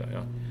 Är du med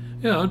där?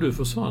 Ja, du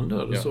försvann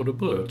där. Det så du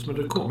bröt, men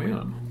det kom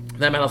igen.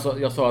 Nej, men alltså,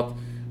 jag sa att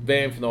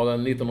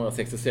VM-finalen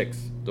 1966,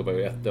 då var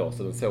jag 1 år,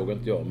 så den såg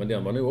inte jag. Men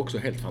den var nog också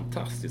helt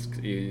fantastisk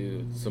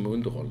som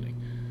underhållning.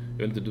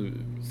 Jag vet inte,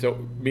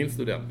 minns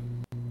du den?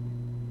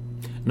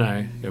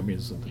 Nej, jag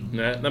minns inte.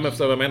 Nej, men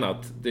förstår vad jag menar.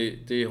 Att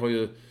det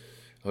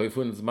har ju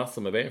funnits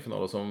massor med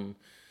VM-finaler som...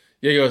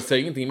 Jag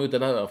säger ingenting emot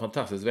den här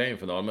fantastiska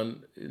VM-final, men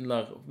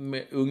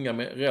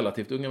när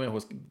relativt unga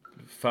människor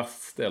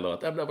fastställer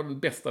att det var den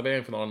bästa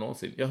VM-finalen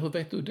någonsin. Ja, hur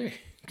vet du det?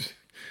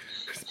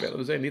 Spelade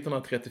du sig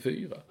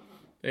 1934?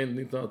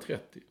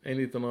 1930?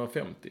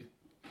 1950?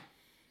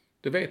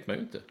 Det vet man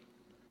ju inte.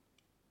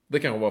 Det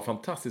kanske var en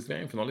fantastisk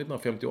VM-final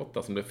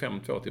 1958 som blev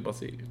 5-2 till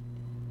Brasilien.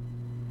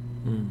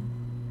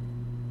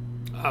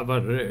 Ja, vad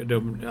är det?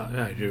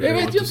 Jag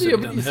vet ju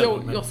inte,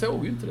 jag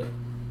såg ju inte det.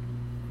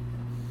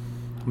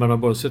 Man har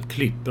bara sett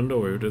klippen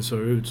då. Det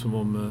ser ut som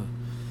om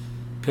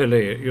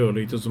Pelé gör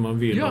lite som man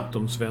vill, att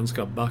de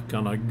svenska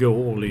backarna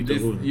går lite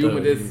runt. Jo,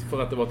 men det är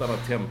för att det var ett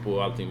annat tempo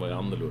och allting var ju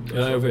annorlunda.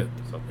 Ja, jag vet.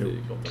 Så att det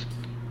är klart att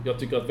jag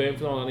tycker att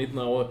VM-finalen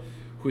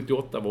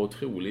 1978 var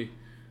otrolig.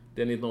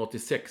 Den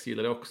 1986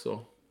 gillade jag också.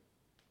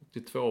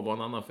 82 var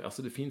en annan.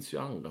 Alltså det finns ju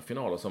andra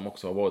finaler som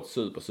också har varit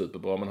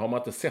superbra. Men har man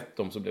inte sett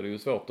dem så blir det ju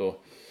svårt att...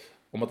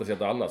 Om man inte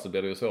sett alla så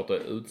blir det ju svårt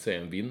att utse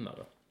en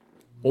vinnare.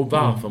 Och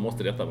varför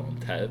måste detta vara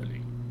en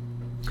tävling?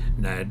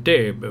 Nej,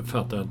 det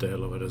fattar jag inte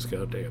heller vad det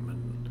ska det, men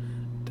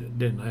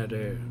det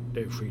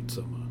är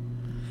skitsamma.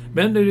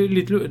 Men det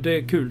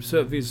är kul,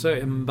 så vi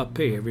säger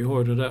Mbappé, vi har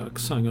ju det där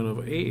accenten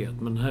över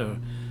e-et, men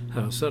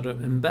här så är det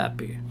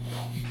Mbappé.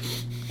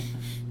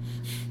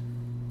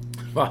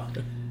 Va?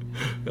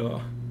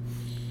 Ja.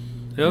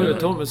 Ja, det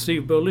tar med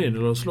Steve Berlin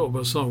eller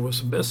Slobber song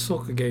was the best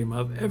soccer game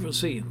I've ever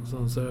seen. So,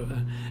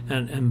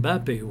 and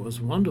Mbappé was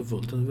wonderful.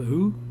 And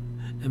who?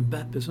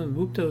 Mbappé, som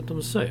upptäckte att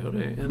de säger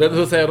det. Men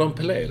hur säger de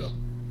Pelé då?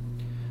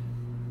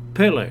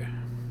 Pelé.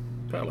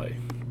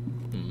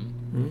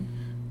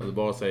 Alltså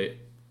bara säg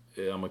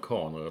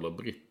amerikaner eller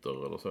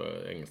britter eller så,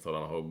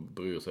 engelsktalarna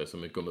bryr sig så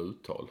mycket om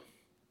uttal.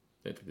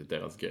 Det är inte riktigt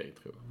deras grej,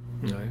 tror jag.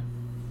 Nej.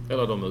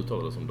 Eller de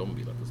uttalar det som de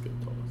vill att det ska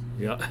uttalas.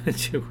 Ja,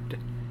 jo,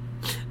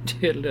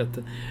 det är lätt.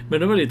 Men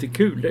det var lite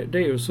kul. Det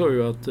är ju så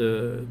ju att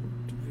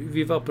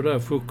vi var på det här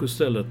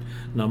frukoststället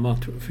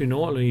när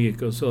finalen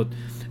gick, och så att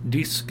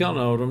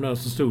diskarna och de där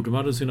som stod, de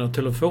hade sina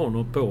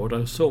telefoner på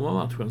där såg man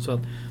matchen. Så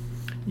att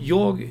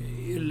jag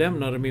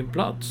lämnade min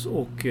plats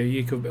och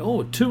gick upp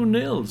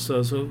 2-0,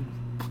 alltså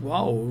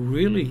wow,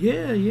 really?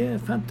 Yeah,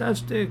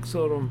 fantastic,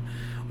 sa de.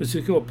 Och så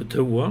gick jag upp på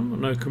toan, och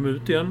när jag kom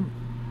ut igen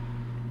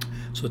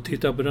så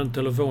tittade jag på den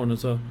telefonen och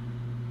sa,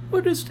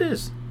 what is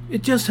this?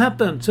 It just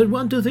happened. Said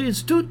 1, 2, 3,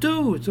 it's 2,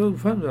 2.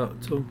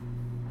 Så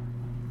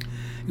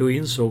jag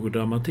insåg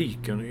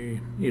dramatiken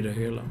i det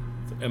hela.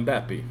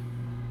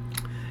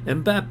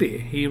 Mbappé,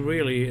 he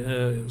really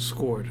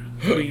scored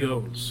 3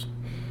 goals.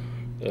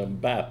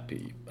 Mbappé.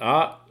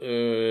 Ja,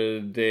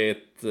 det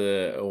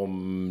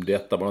om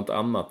detta var något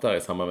annat där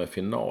i samband med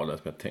finalen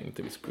som jag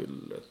tänkte vi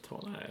skulle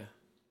ta. Nej.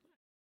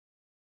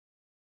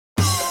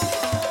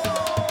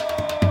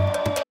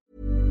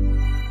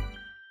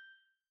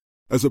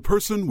 As a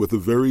person with a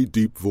very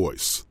deep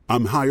voice,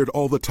 I'm hired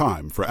all the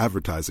time for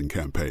advertising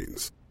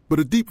campaigns. But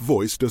a deep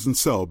voice doesn't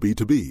sell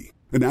B2B,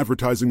 and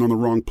advertising on the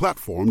wrong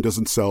platform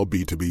doesn't sell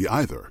B2B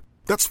either.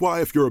 That's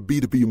why if you're a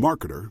B2B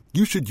marketer,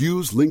 you should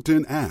use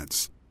LinkedIn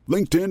ads.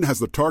 LinkedIn has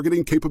the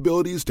targeting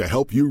capabilities to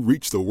help you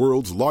reach the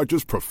world's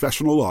largest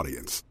professional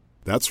audience.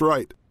 That's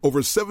right,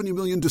 over 70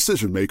 million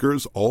decision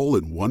makers all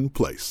in one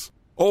place.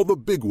 All the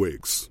big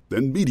wigs,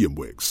 then medium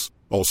wigs,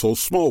 also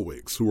small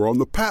wigs who are on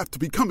the path to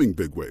becoming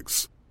big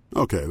wigs.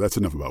 Okay, that's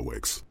enough about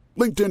wigs.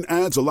 LinkedIn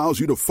ads allows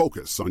you to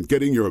focus on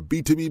getting your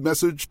B2B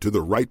message to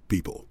the right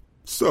people.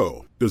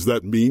 So, does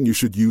that mean you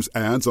should use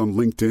ads on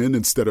LinkedIn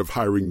instead of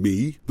hiring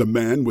me, the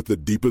man with the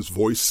deepest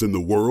voice in the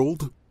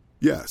world?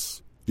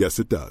 Yes. Yes,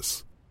 it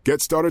does.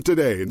 Get started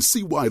today and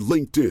see why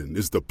LinkedIn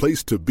is the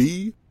place to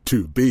be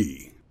to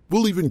be.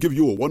 We'll even give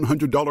you a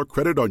 $100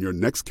 credit on your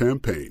next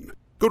campaign.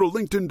 Go to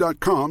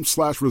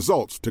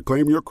linkedin.com/results to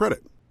claim your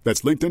credit.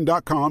 That's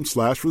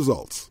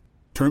linkedin.com/results.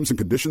 Terms and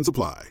conditions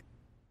apply.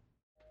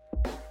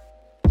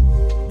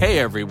 Hey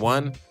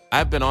everyone,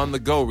 I've been on the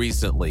go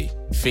recently.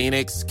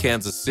 Phoenix,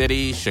 Kansas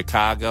City,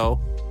 Chicago.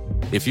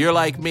 If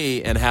you're like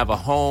me and have a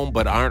home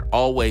but aren't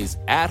always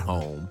at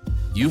home,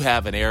 you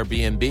have an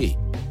Airbnb.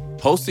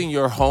 Hosting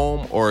your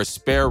home or a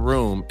spare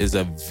room is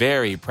a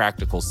very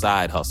practical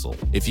side hustle.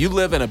 If you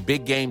live in a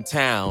big game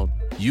town,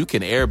 you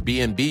can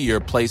Airbnb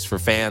your place for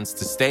fans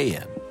to stay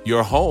in.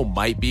 Your home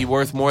might be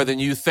worth more than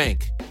you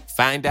think.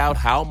 Find out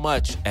how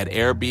much at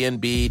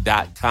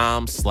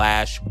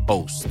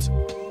airbnb.com/host.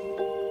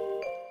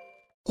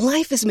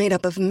 Life is made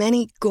up of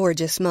many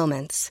gorgeous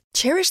moments.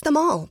 Cherish them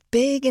all,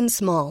 big and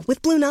small,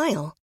 with Blue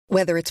Nile.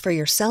 Whether it's for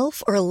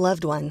yourself or a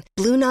loved one,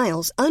 Blue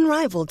Nile's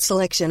unrivaled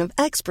selection of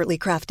expertly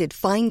crafted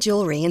fine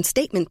jewelry and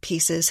statement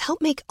pieces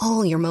help make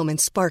all your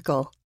moments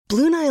sparkle.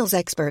 Blue Nile's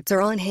experts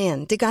are on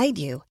hand to guide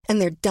you,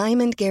 and their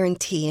diamond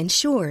guarantee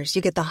ensures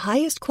you get the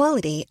highest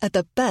quality at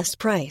the best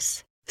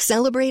price.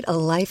 Celebrate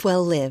a life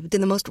well lived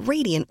in the most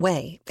radiant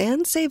way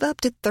and save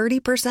up to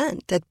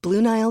 30% at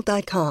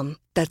BlueNile.com.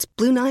 That's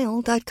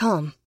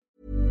BlueNile.com.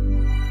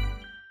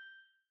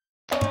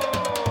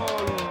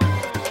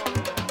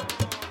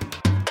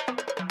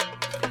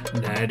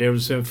 Nej, det är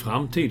väl sen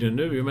framtiden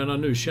nu. Jag menar,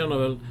 nu känner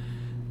väl...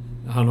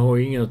 Han har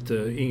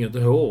inget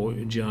hår,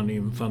 Gianni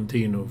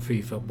Infantino,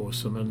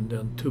 FIFA-bossen, men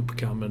den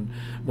tuppkammen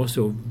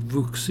måste ha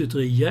vuxit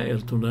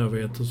rejält om det här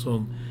vet.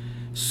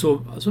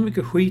 Så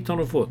mycket skit han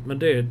har fått, men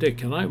det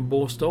kan han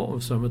borsta av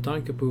sig med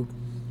tanke på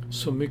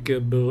så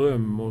mycket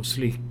beröm och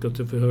slick och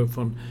tillförhör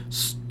från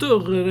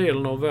större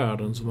delen av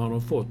världen som han har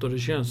fått. Och det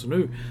känns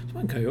nu som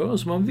man kan göra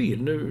som man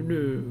vill.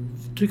 Nu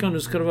tycker han nu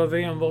ska det vara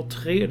VM var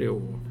 3:e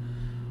år.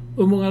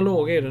 Hur många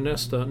lag är det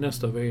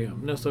nästa VM?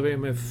 Nästa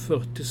VM är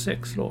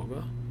 46 lag,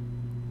 va?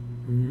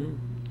 Mm.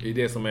 Det är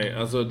det som är...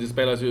 Alltså, det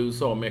spelas ju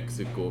USA,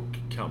 Mexiko och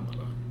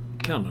Kanada.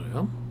 Kanada,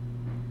 ja.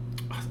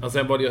 Alltså,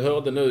 sen vad jag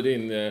hörde nu,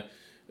 din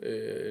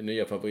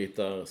nya favorit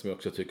där, som jag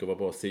också tycker var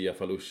bra, Sia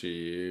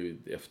Falushi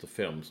efter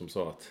 5, som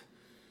sa att...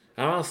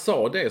 Ja, han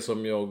sa det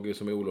som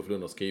Olof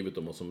Lund har skrivit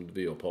om och som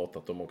vi har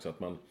pratat om också,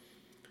 att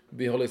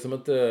vi har liksom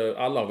inte...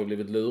 Alla har vi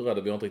blivit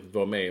lurade, vi har inte riktigt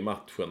varit med i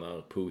matchen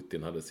när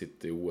Putin hade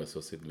sitt OS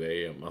och sitt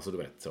VM. Alltså, du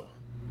vet så.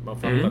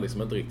 Man fattar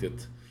liksom inte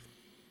riktigt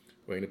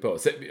vad är inne på.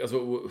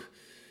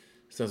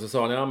 Sen så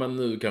sa han, ja men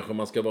nu kanske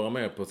man ska vara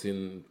med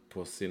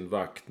på sin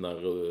vakt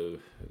när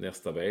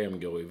nästa VM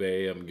går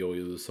i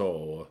USA,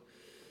 och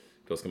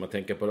då ska man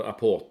tänka på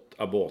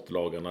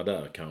abortlagarna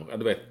där kanske.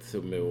 Du vet,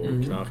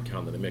 med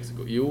knarkhandeln i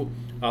Mexiko. Jo,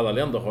 alla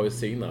länder har ju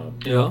sina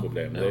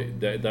problem. Ja.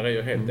 Där är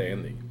jag helt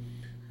enig.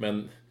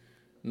 Men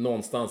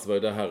någonstans var ju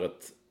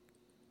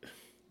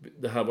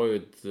det här var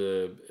ju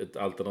ett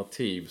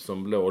alternativ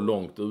som låg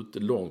långt ute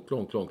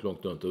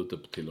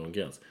till någon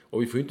gräns.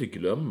 Och vi får ju inte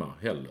glömma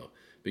heller,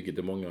 vilket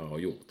det många har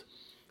gjort,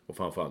 och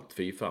framförallt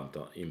FIFA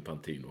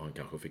Infantino, han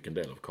kanske fick en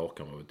del av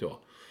kakan, vad vet jag,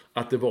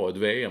 att det var ett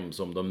VM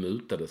som de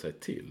mutade sig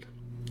till.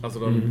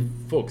 Alltså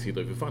folk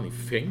sitter ju för fan i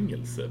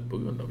fängelse på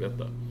grund av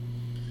detta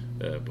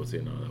på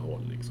sina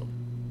håll liksom.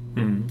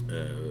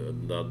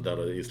 Där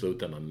det i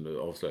slutändan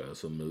avslöjas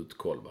som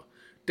mutkolvar.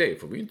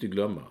 Det får vi inte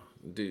glömma.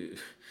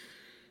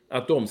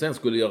 Att de sen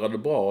skulle göra det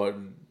bra,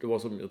 det var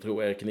som jag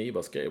tror Erik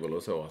Niva skrev eller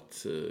så,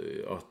 att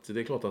det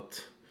är klart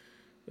att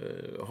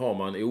har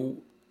man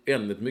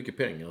oändligt mycket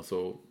pengar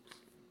så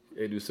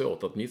är det ju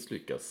svårt att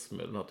misslyckas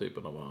med den här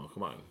typen av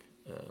arrangemang.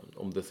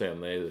 Om det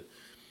sen är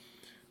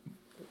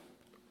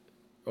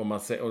om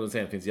det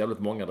sen finns jävligt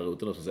många där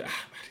ute nu som säger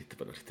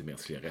lite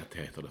mänskliga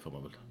rättigheter, det får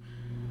man väl.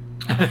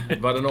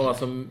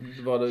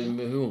 Var det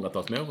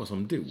hundratals människor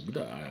som dog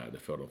där? Det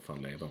får de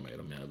fan leva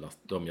med.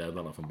 De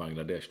jävlarna från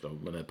Bangladesh,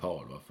 men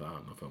Nepal, vad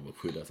fan, de får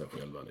skydda sig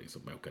själva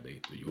liksom, åka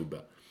dit och jobba.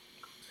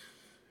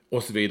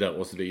 Och så vidare,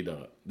 och så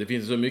vidare. Det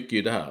finns så mycket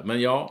i det här.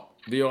 Men ja,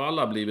 vi har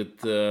alla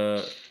blivit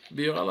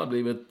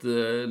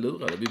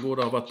lurade. Vi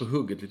borde ha varit på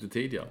hugget lite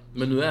tidigare.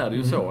 Men nu är det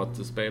ju så att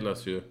det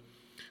spelas ju,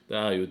 det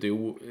är ju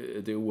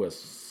ett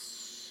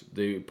OS,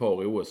 det är ju ett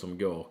par OS som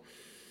går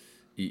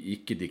i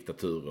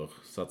icke-diktaturer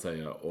så att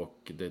säga,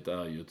 och det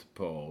är ju ett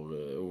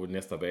par, och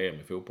nästa VM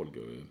i fotboll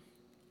går ju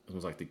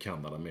som sagt i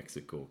Kanada,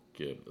 Mexiko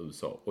och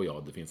USA, och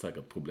ja, det finns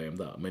säkert problem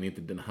där, men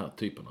inte den här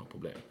typen av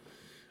problem.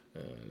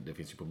 Det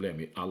finns ju problem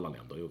i alla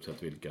länder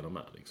oavsett vilka de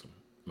är liksom.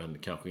 Men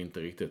kanske inte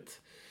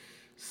riktigt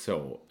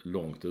så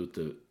långt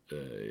ute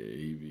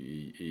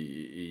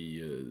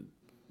i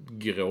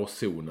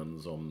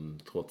gråzonen som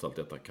trots allt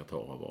detta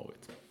Qatar har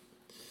varit.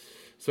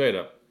 Så är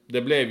det.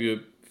 Det blev ju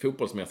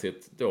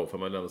fotbollsmässigt då får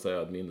man ändå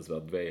säga ett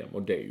minnesvärt VM,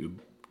 och det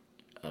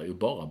är ju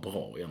bara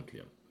bra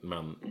egentligen.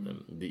 Men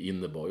det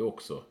innebar ju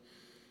också,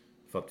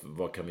 för att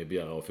vad kan vi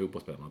begära av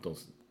fotbollsspelarna, att de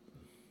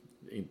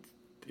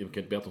kan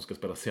inte begära att de ska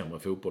spela sämre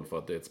fotboll för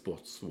att det är ett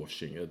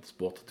sportswashing, ett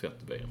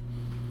sporttvätt-VM.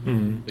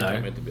 Det kan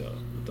man inte begära,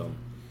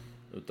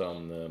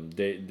 utan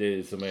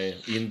det som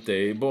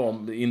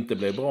inte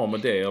blev bra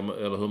med det,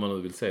 eller hur man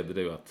nu vill säga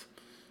det är ju att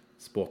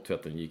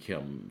sporttvätten gick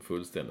hem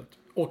fullständigt,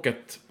 och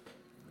att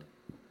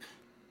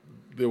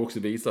det också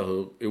visar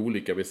hur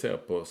olika vi ser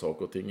på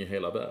saker och ting i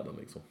hela världen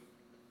liksom.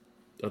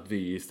 Att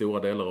vi i stora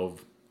delar av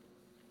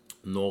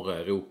norra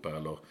Europa,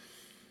 eller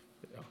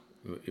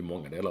i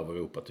många delar av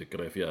Europa, tycker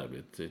det är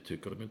förjävligt.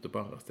 Tycker de inte på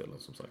andra ställen,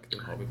 som sagt.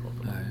 Det har vi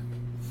pratat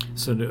om.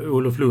 Så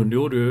Olof Lund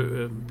gjorde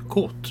ju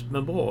kort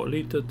men bra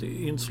litet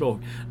inslag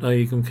där han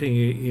gick omkring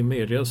i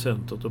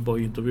mediacentret och bara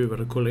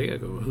intervjuade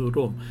kollegor. Hur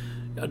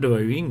det var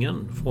ju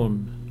ingen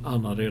från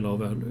andra delar av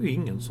världen.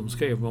 Ingen som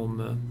skrev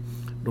om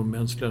de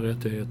mänskliga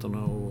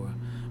rättigheterna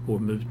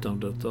och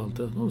mutandet och allt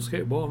det. De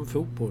skrev bara om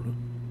fotbollen.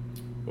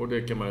 Och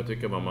det kan man ju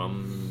tycka vad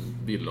man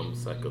vill om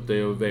säkert.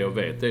 Det jag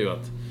vet är ju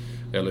att,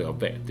 eller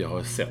jag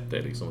har sett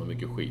det liksom, hur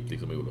mycket skit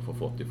liksom Olof har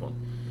fått ifrån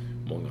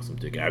många som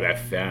tycker vad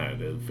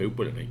fan,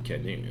 fotbollen är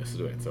kanin, så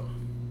du vet så.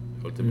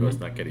 Håll till på att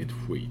snacka ditt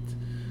skit.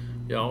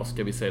 Ja,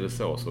 ska vi säga det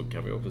så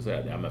kan vi också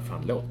säga, men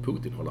fan, låt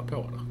Putin hålla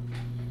på där.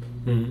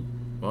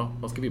 Va?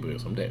 Vad ska vi bry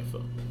oss om det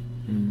för?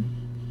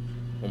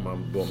 Om man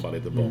bombar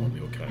lite barn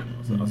i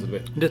Ukraina. Alltså, du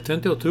vet. Det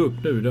tänkte jag ta upp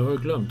nu, det har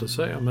jag glömt att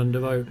säga, men det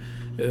var ju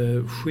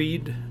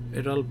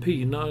är det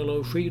alpina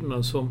eller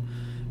skidorna som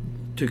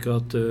tycker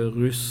att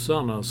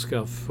ryssarna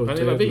ska få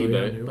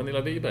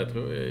Pernilla Wiberg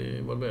tror jag är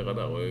involverad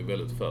där och är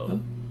väldigt för. Ja.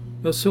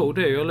 Jag såg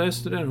det, jag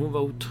läste den. Hon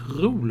var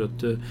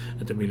otroligt,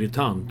 inte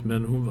militant,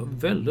 men hon var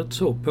väldigt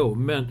så på.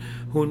 Men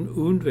hon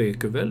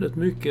undviker väldigt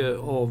mycket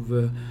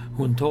av,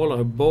 hon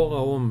talar bara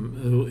om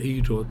hur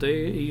idrott är.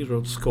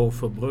 Idrott ska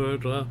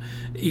förbrödra.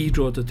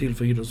 Idrott är till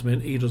för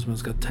idrottsmän. Idrottsmän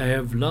ska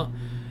tävla.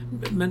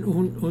 Men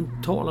hon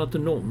talar inte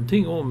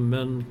någonting om,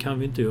 men kan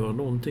vi inte göra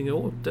någonting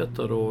åt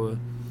detta då?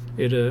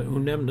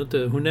 Hon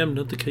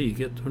nämnde inte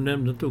kriget, hon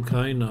nämnde inte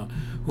Ukraina,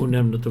 hon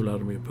nämnde inte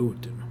Vladimir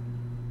Putin.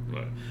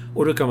 Nej.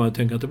 Och då kan man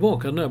tänka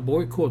tillbaka den där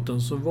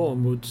bojkotten som var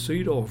mot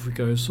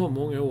Sydafrika i så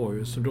många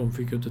år, så de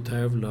fick ju inte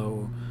tävla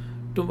och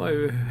de var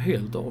ju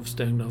helt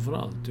avstängda från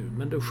allt.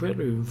 Men det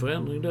skedde ju en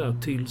förändring där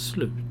till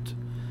slut.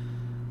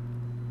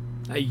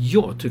 Nej,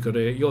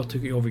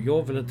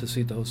 jag vill inte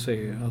sitta och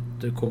se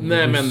att det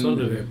kommer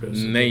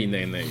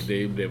Nej.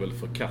 Det blir väl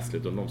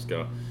förkastligt om de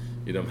ska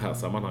i de här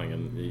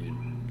sammanhangen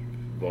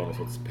vara någon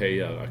sorts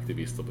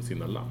PR-aktivister på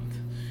sina land.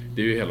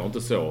 Det är ju heller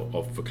inte så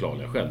av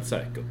förklarliga skäl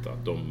säkert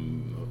att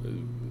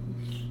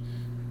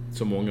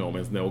så många, om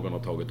ens någon, har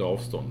tagit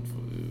avstånd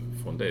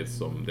från det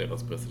som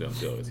deras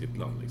president gör i sitt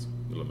land liksom.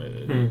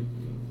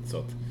 Så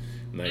att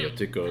nej, jag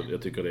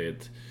tycker det är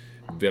ett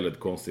väldigt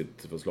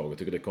konstigt förslag. Jag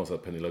tycker det är konstigt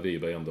att Pernilla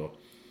Wiberg ändå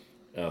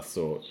är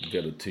så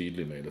väldigt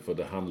tydlig med det, för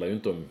det handlar ju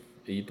inte om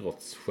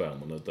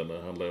idrottsstjärnorna, utan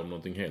det handlar om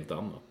någonting helt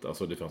annat.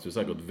 Alltså det fanns ju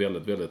säkert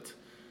väldigt, väldigt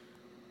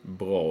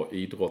bra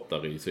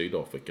idrottare i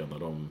Sydafrika när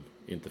de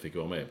inte fick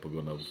vara med på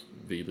grund av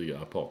vidriga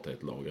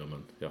apartheidlagar, men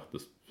ja,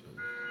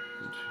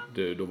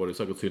 då var det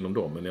säkert synd om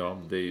dem, men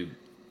ja, det är ju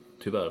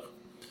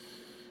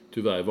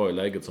tyvärr var ju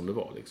läget som det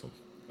var liksom.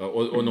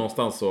 Och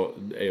någonstans så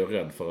är jag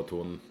rädd för att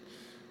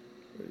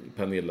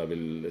Pernilla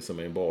vill, som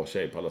är en bra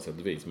tjej på alla sätt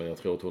och vis, men jag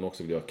tror att hon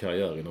också vill göra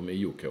karriär inom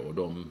IOK, och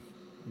de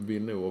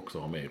vill nog också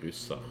ha med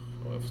ryssar,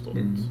 har jag förstått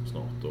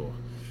snart, och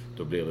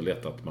då blir det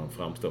lätt att man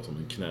framstår som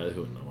en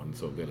knähund när man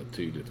så väldigt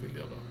tydligt vill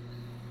göra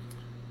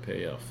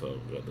PR för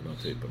den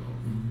här typen av...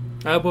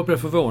 Jag bara blev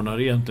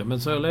förvånad egentligen, men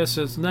så jag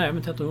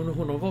läser,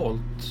 hon har valt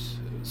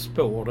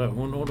spår där.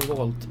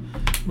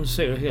 Hon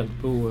ser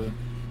helt på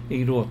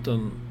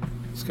idrotten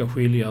ska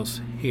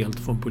skiljas helt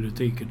från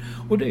politiken.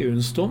 Och det är ju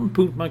en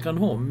ståndpunkt man kan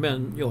ha,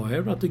 men jag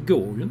hävdar att det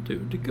går ju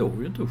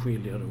inte att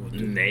skilja det åt.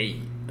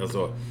 Nej,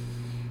 alltså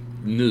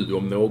nu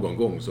om någon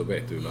gång så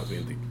vet du att vi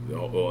inte,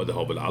 och det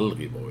har väl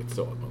aldrig varit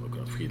så att man har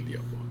kunnat skilja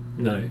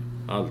på. Nej.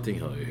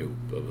 Allting hör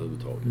ihop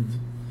överhuvudtaget.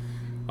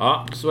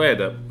 Ja, så är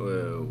det,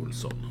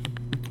 Olsson.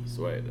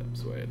 Så är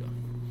det.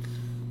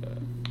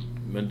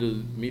 Men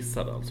du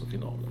missade alltså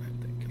finalen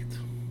helt enkelt.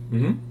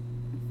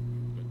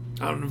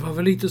 Ja, det var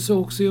väl lite så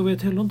också. Jag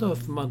vet heller inte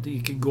varför man inte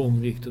gick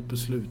igång riktigt på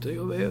slutet. Det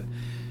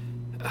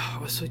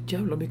var så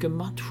jävla mycket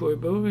matcher i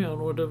början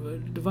och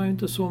det var ju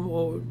inte som...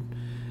 Och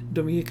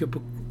de gick ju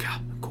på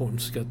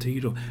konstiga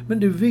tider. Men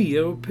det är vi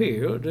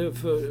europeer,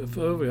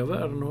 för övriga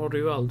världen har det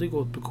ju aldrig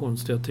gått på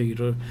konstiga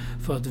tider.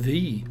 För att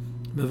vi,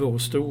 med vår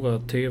stora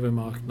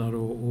tv-marknad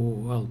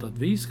och allt, att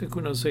vi ska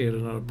kunna se det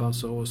när det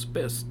passar oss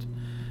bäst.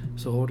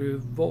 Så har det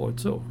ju varit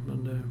så.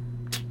 Men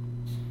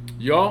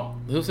Ja,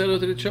 hur ser det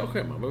ut i ditt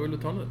körschema? Vad vill du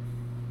ta nu?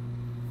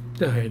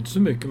 det är inte så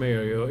mycket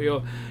mer.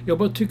 Jag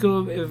bara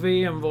tycker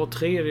VM var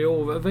 3:e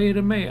år. Vad är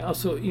det med?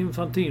 Alltså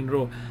Infantino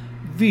då.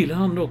 Vill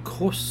han då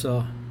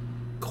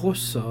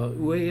krossa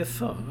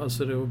UEFA,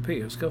 alltså det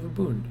europeiska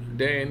förbundet?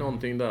 Det är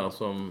någonting där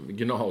som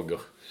gnager.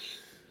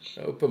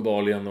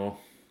 Uppenbarligen. Och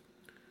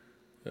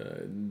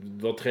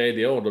var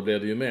 3:e år då blir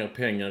det ju mer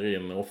pengar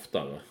in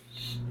oftare.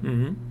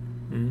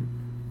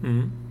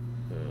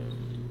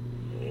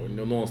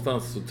 Och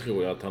någonstans så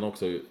tror jag att han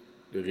också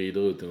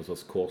rider ut i någon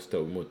sorts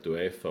korståg mot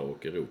UEFA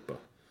och Europa.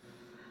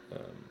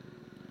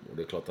 Och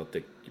det är klart att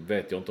det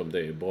vet jag inte om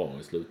det är bra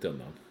i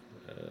slutändan.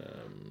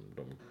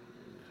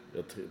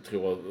 Jag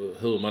tror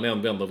hur man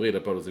än vänder och vrider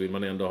på det så vill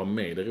man ändå ha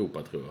med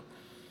Europa, tror jag.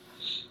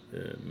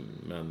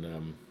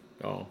 Men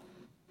ja.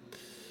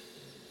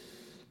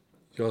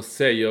 Jag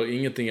säger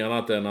ingenting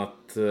annat än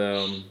att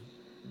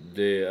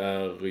det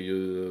är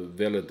ju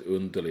väldigt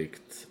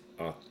underligt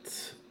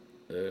att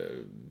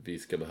vi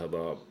ska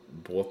behöva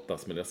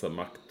brottas med dessa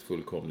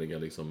maktfullkomliga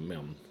liksom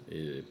män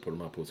på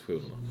de här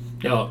positionerna.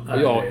 Ja,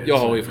 jag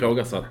har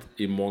ifrågasatt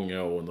i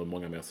många år under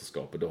många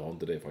mästerskap, och då har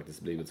inte det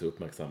faktiskt blivit så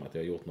uppmärksammat.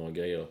 Jag har gjort några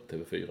grejer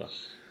TV4.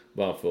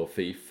 Varför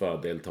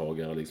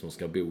FIFA-deltagare liksom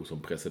ska bo som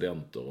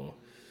presidenter och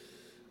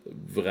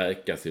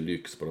vräkas i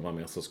lyx på de här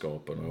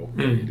mästerskapen och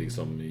åka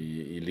liksom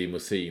i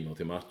limousiner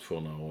till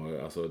matcherna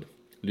och alltså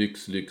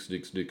lyx.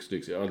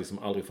 Jag har liksom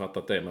aldrig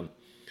fattat det, men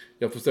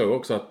jag förstår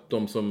också att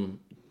de som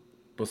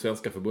på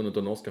svenska förbundet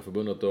och norska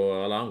förbundet och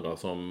alla andra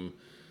som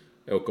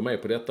åker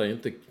med på detta det är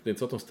inte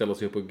så att de ställer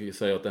sig upp och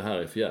säger att det här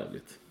är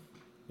förjävligt,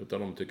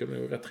 utan de tycker det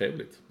är rätt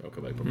trevligt att åka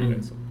iväg på den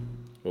resan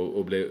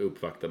och bli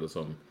uppvaktade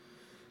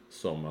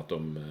som att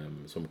de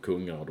som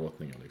kungar och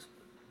drottningar liksom.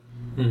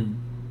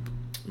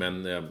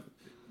 Men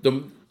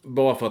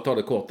bara för att ta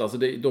det kort, alltså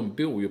de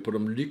bor ju på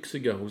de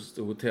lyxiga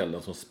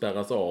hotellen som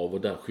spärras av,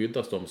 och där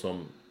skyddas de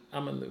som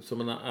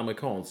en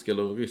amerikansk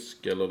eller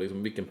rysk eller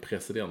liksom vilken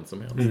president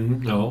som helst.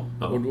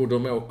 Och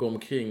de åker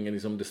omkring,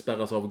 liksom, det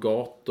spärras av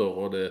gator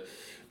och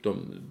de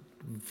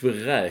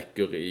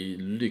vräker i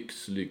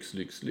lyx.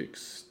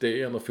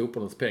 Det är en av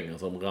fotbollens pengar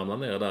som ramlar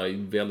ner där i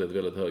väldigt,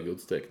 väldigt hög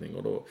utsträckning,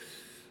 och då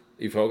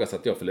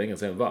ifrågasatte jag för länge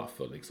sedan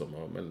varför liksom.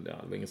 Men det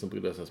var ingen som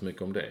brydde sig så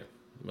mycket om det.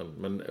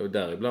 Men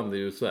där ibland är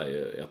ju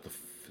Sverige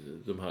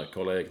de här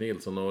Karl-Erik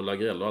Nilsson och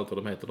Lagrell och allt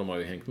vad de heter, de har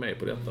ju hängt med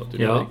på detta.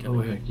 Ja, de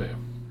har hängt med.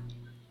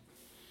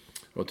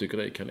 Jag tycker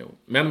det är kanon.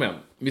 Men,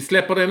 vi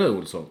släpper det nu,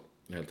 Olsson,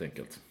 helt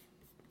enkelt.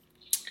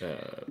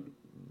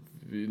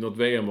 Något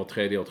VM var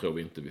 3:e år tror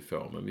vi inte vi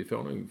får, men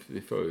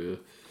vi får ju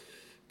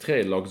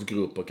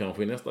 3-lagsgrupper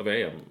kanske i nästa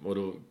VM, och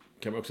då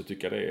kan man också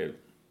tycka det är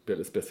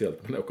väldigt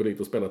speciellt. Man åker dit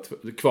och spelar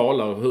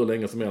kvalar hur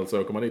länge som helst,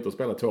 så åker man dit och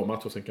spelar 2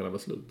 matcher, sen kan det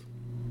vara slut.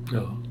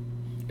 Ja.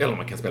 Eller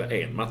man kan spela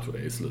 1 match och det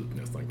är slut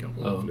nästan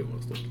kanske.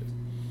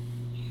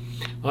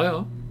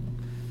 Ja.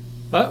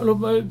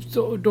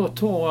 Då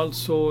tar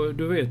alltså,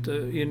 du vet,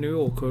 i New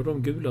York har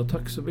de gula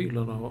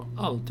taxibilarna har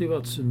alltid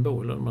varit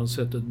symbolen. Man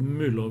sett ett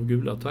myller av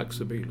gula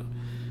taxibilar.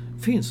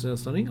 Finns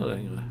nästan inga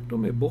längre.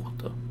 De är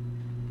borta.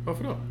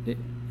 Varför då?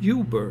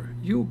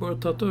 Uber har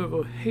tagit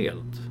över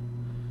helt.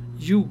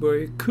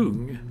 Uber är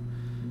kung.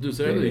 Du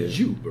säger det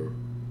Uber?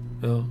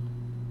 Ja.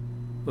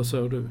 Vad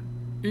säger du?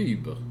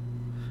 Uber?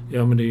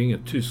 Ja, men det är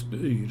inget tyskt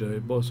Y, det är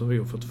bara som vi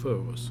har fått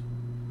för oss.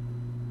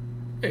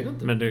 Är det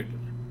inte? Men det...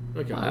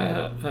 Okay.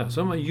 Nej, här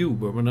säger man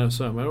Uber, men här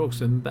säger man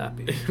också en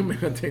Bappy. Men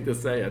jag tänkte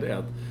säga det,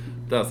 att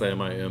där säger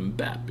man en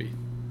Bappy.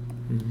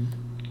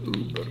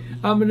 Uber.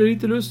 Ja, men det är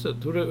lite lustigt.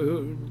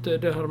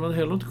 Det hade man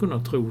heller inte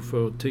kunnat tro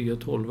för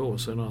 10-12 år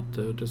sedan,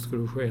 att det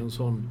skulle ske en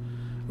sån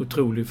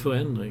otrolig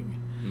förändring.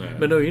 Nej.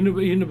 Men det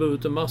har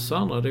inneburit en massa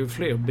andra. Det är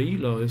fler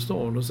bilar i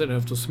stan, och sen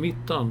efter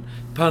smittan,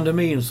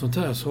 pandemin och sånt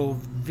här, så har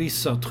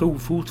vissa tror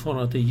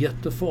fortfarande att det är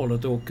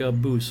jättefarligt att åka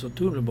buss och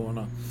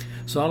tunnelbana.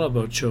 Så alla har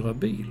börjat köra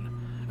bil.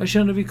 Jag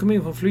kände vi kom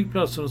in från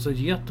flygplatsen och så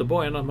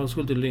jättebra innan man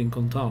skulle till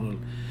Lincoln Tunnel.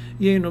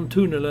 Genom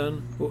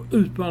tunneln och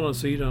ut på andra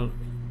sidan.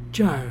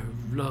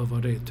 Jävlar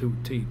vad det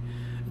tog tid.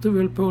 Jag tror vi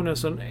höll på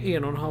nästan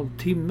 1,5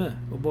 timme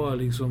och bara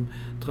liksom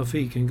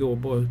trafiken går,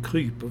 bara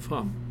kryper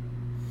fram.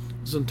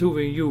 Sen tog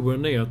vi en Uber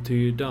ner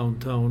till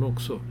downtown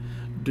också.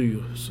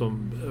 Dyr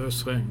som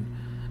ösregn.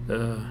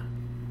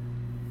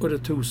 Och det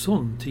tog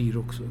sån tid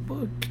också.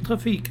 Bara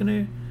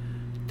trafiken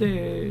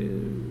det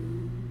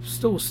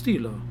står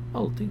stilla.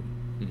 Allting.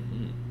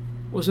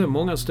 Och sen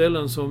många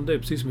ställen som det är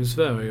precis som i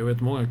Sverige. Jag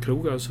vet många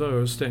krogar i Sverige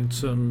har stängt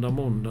söndag,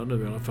 måndag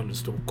nu i alla fall i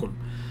Stockholm.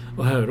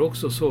 Och här är det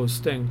också så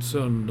stängt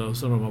söndag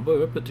så de har bara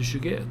öppet till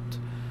 21.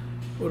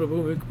 Och det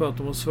beror mycket på att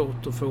de har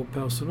svårt att få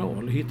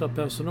personal, hitta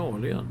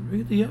personal igen.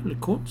 Det är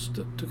jävligt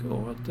konstigt tycker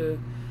jag. Att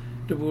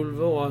det borde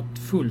vara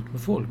fullt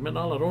med folk. Men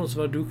alla de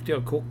som var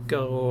duktiga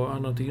kockar och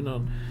annat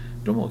innan,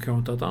 de har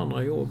kanske tagit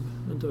andra jobb.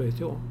 Inte vet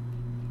jag.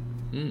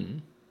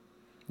 Mm.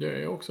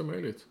 Det är också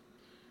möjligt.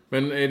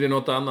 Men är det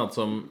något annat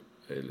som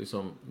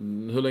liksom,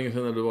 hur länge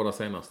sedan du var där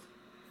senast?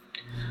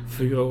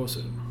 4 år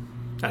sedan.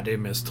 Ja, det är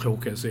mest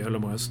tråkigt så jävla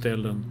många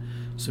ställen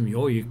som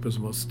jag gick på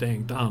som var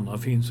stängt. Andra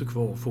finns ju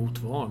kvar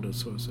fortfarande.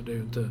 Så det är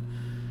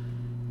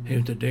ju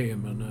inte det.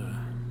 Men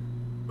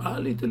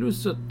lite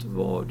lustigt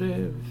var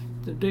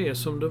det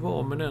som det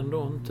var, men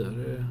ändå inte.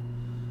 Det är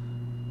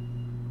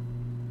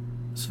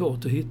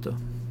svårt att hitta.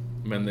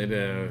 Men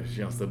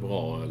känns det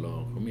bra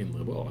eller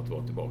mindre bra att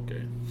vara tillbaka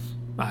i?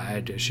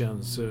 Nej, det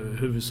känns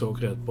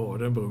huvudsak rätt bra.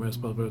 Det beror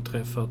mest på att vi har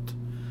träffat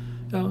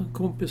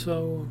kompisar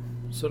och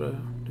sådär.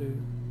 Det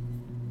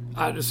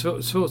är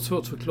svårt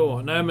att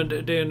förklara. Nej, men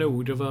det är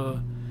nog. Det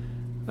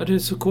är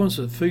så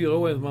konstigt. 4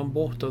 år är man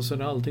borta så är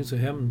allting så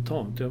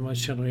hemtamt. Man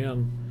känner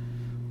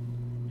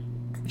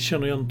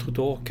igen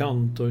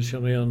trottoarkant och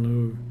känner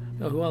igen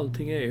hur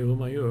allting är, hur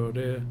man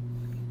gör.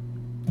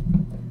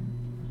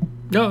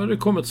 Det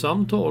kom ett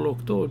samtal och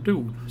då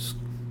dog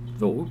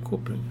vår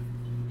uppkoppling.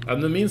 Ja,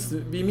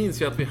 vi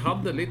minns ju att vi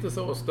hade lite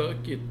så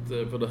stökigt,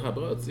 för det här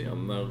bröts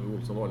igen när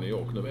Olsson var i New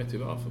York. Nu vet vi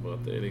varför, för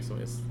att det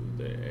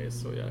är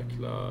så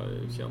jäkla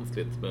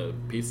känsligt med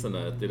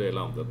pissenät i det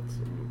landet.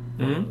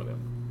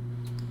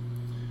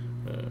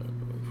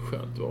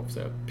 Skönt att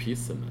säga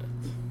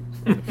pissenät.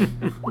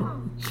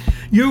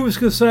 Jo, jag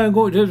ska säga en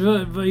gång,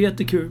 det var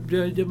jättekul.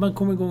 Man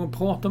kom igång och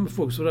pratade med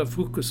folk så där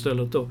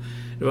frukoststället då.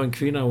 Det var en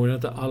kvinna, hon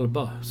hette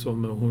Alba,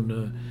 som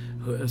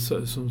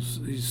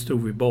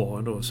stod vid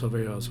baren då och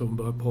serverade, så hon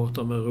började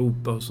prata med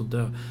Europa och sånt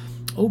där.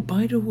 Oh,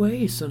 by the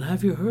way, son,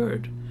 have you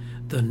heard?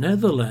 The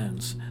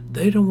Netherlands,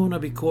 they don't want to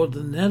be called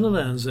the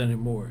Netherlands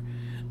anymore.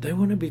 They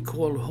want to be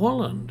called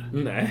Holland.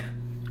 Nej.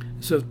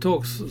 So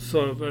talks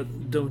sort of,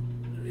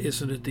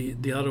 isn't it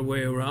the other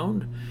way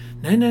around?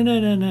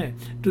 Nej.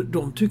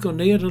 De tycker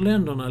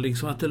Nederländerna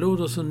liksom att det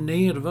låter så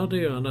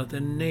nedvärderande att det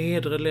är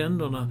nedre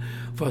länderna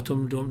för att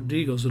de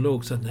ligger så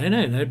lågt så att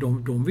nej,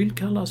 de vill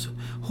kallas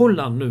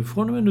Holland nu.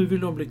 Från och med nu vill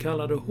de bli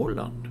kallade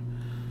Holland.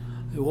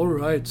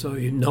 All right, so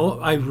I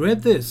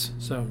read this.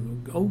 So,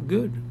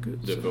 good.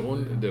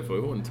 Det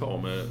får hon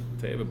ta med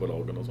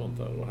tv-bolagen och sånt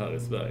där. Och här i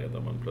Sverige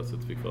där man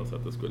plötsligt fick för sig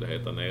att det skulle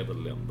heta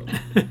Nederländerna.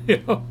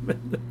 Ja, men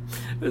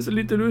det är så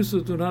lite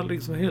lustigt. Hon hade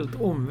liksom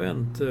helt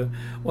omvänt.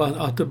 Och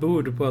att det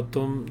berodde på att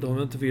de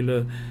inte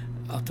ville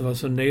att det var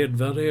så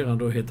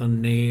nedvärderande att heta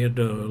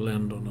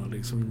Nederländerna.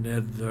 Liksom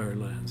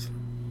Netherlands.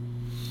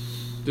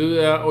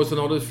 Och sen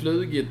har du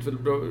flugit.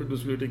 Du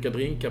skulle dricka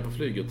drinkar på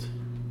flyget.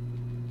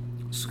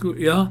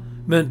 Ja,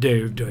 men det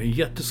är en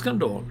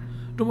jätteskandal.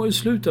 De har ju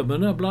slutat med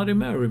den här Bloody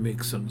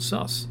Mary-mixen,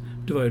 SAS.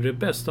 Det var ju det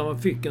bästa man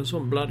fick, en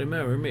sån Bloody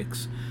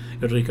Mary-mix.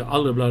 Jag dricker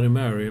aldrig Bloody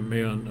Mary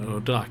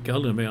och drack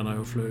aldrig mer när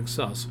jag flög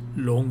SAS.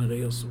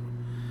 Långresor.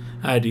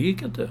 Nej, det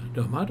gick inte.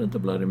 De hade inte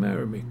Bloody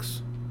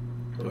Mary-mix.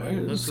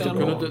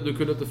 Du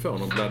kunde inte få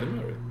någon Bloody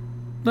Mary?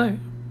 Nej.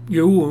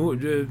 Jo,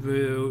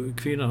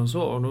 kvinnan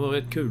sa, det var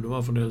rätt kul, det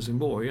var från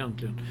Helsingborg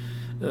egentligen.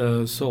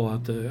 Sa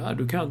att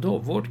du kan ta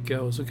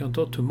vodka och så kan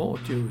ta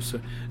tomatjuice.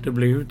 Det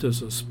blir ju inte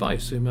så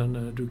spicy,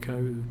 men du kan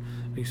ju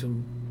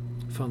liksom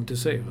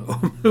fantisera.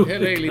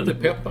 Hälla i lite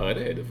peppar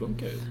i det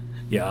funkar ju.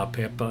 Ja,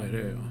 peppar i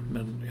det, ja.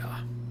 Men ja.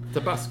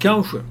 Tabasco.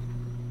 Kanske.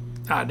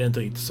 Ja, det är inte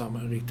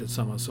riktigt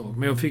samma sak.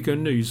 Men jag fick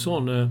en ny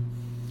sån.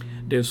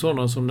 Det är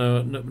sådana som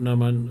när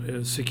man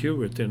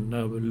security,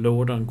 när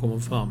lådan kommer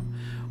fram.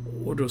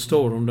 Och då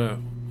står de där.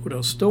 Och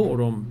där står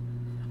de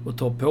och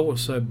tar på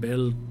sig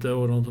bälte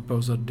och de tar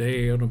på sig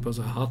det och de tar på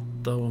sig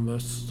hattar och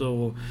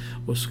mössor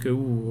och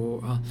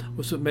skor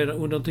och så medan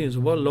under tiden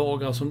så bara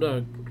lagrar som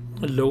där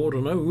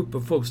lådorna upp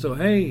och folk står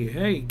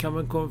hej, kan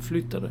man komma och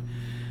flytta det?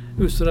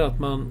 Just det där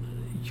att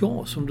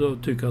jag som då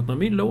tycker att när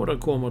min låda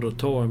kommer då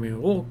tar jag min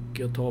rock,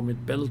 jag tar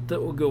mitt bälte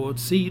och går åt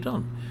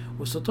sidan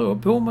och så tar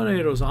jag på mig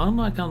det då så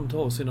andra kan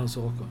ta sina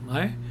saker.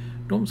 Nej,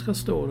 de ska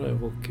stå där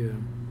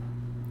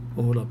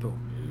och hålla på.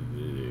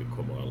 Det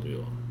kommer aldrig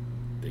göra.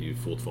 Det är ju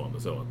fortfarande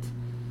så att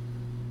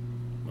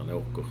man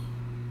åker.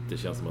 Det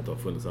känns som att det har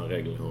funnits en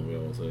regel i 100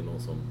 år så är det någon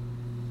som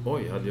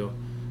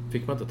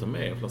fick man inte ta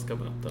med en flaska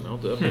vatten? Jag har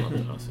inte öppnat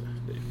den. Alltså,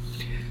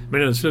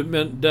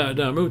 men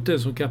däremot det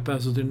som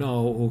Capacity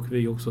Now och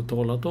vi också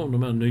talat om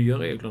de här nya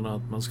reglerna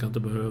att man ska inte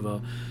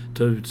behöva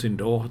ta ut sin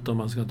data,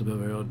 man ska inte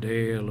behöva göra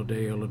det eller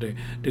det eller det.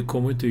 Det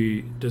kommer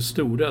inte det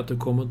stod det att det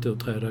kommer inte att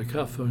träda i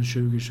kraft förrän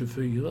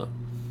 2024.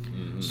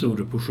 Stod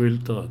det på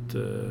skyltar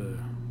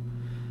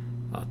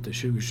att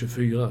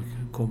 2024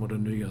 kommer det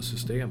nya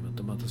systemet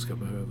om att det ska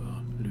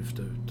behöva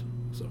lyfta ut.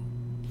 Så.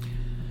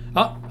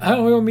 Ja, här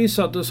har jag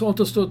missat. Det har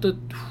inte stått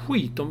ett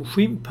skit om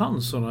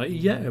schimpanserna i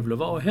Gävle.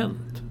 Vad har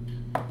hänt?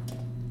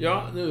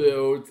 Ja, nu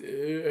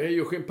är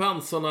ju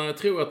schimpanserna, jag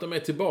tror att de är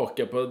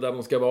tillbaka på där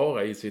de ska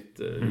vara i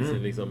sitt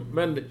liksom.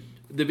 Men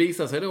det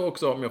visar sig då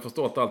också, om jag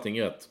förstått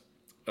allting rätt,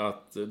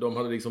 att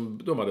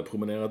de hade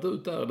promenerat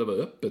ut där, det var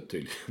öppet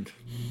tydligen.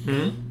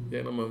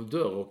 Genom en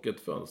dörr och ett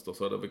fönster,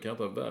 så det var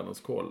kanske världens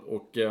koll.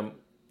 Och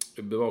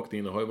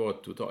bevakningen har ju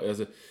varit total.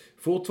 Alltså,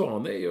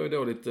 fortfarande är jag ju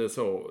då lite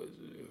så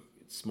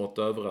smått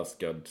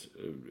överraskad.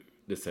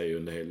 Det säger ju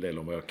en hel del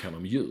om vad jag kan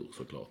om djur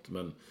såklart.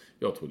 Men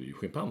jag trodde ju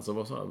schimpanser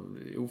var så här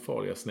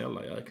ofarliga,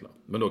 snälla jäklar.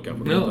 Men då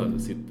kanske de inte hade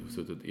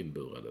suttit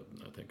inburade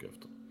när jag tänker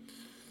efter.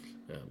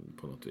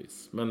 På något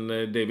vis. Men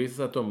det visar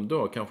sig att de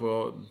då kanske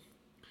var...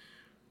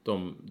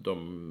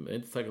 De är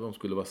inte säkert att de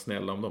skulle vara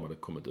snälla om de hade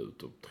kommit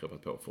ut och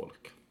träffat på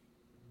folk.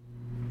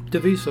 Det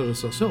visade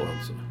sig så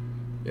alltså?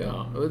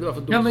 Ja, det var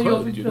för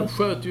de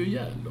sköt ju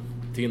ihjäl dem.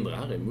 Tindra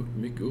här är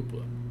mycket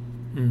upprörd.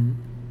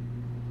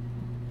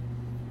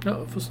 Ja,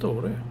 jag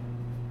förstår det.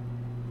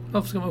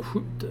 Varför ska man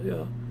skjuta?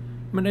 Ja.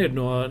 Men är det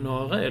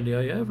några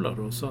rädiga jävlar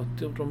då så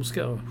att de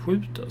ska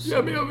skjutas?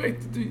 Ja, men jag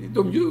vet,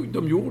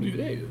 de gjorde ju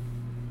det ju.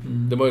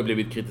 De har ju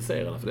blivit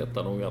kritiserade för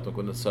detta. Att de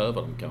kunde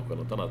söva dem kanske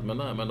något annat. Men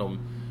nej, men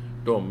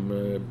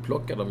de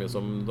plockade dem ju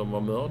som de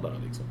var mördare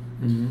liksom.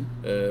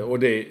 Och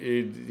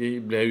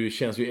det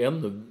känns ju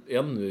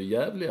ännu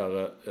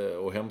jävligare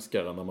och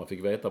hemskare när man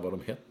fick veta vad de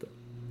hette.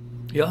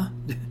 Ja,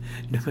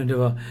 men det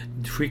var...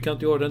 Skickade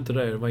inte jag det inte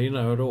det var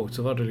innan jag då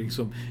så var det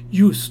liksom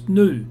just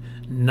nu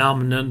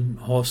namnen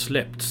har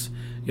släppts.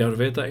 Jag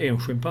vet att en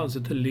schimpans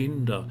heter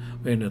Linda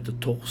och en heter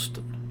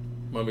Torsten.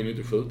 Man vill ju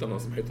inte skjuta någon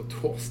som heter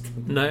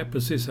Torsten. Nej,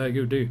 precis.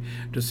 Herregud,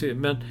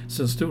 men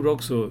sen stod det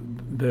också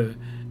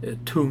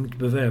tungt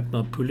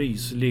beväpnad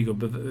polis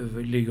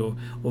ligger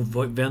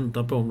och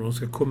väntar på om de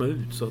ska komma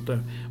ut. Så att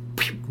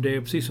det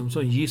är precis som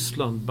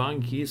sån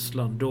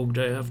bankgisslan, dog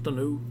day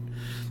afternoon.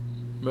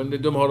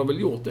 Men de har de väl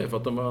gjort det för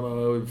att de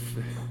var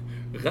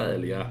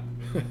räliga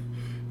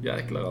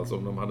jäklar alltså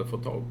om de hade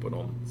fått tag på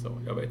någon.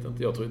 Så jag vet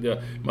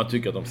inte. Man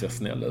tycker att de ser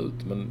snälla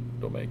ut men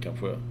de är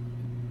kanske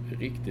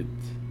riktigt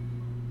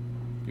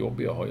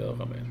jobbiga att ha att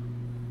göra med.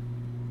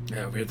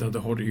 Jag vet inte,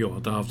 har jag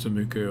inte haft så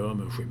mycket att göra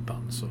med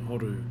schimpanser.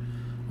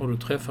 Har du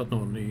träffat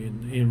någon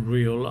in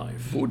real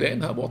life? Bodde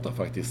en här borta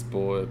faktiskt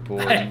på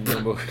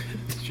nummer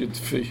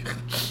 24.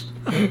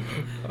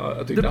 Ja,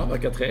 jag tyckte han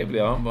verkar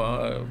trevlig. Han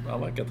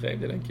verkar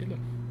trevlig den killen.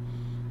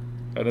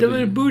 Det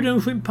var bodde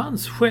en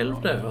schimpans själv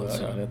där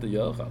alltså. Ja, han heter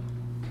Göran.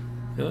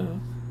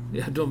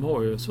 Ja, de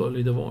har ju så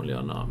lite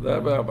vanliga namn.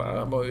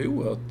 Han var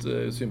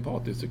oerhört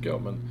sympatisk tycker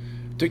jag. Men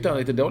tyckte han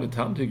lite dåligt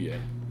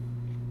handhygien.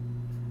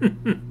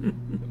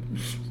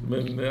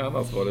 Men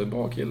annars var det en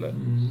bra kille.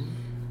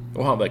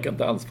 Och han verkar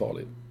inte alls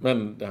farlig.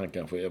 Men han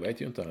kanske, jag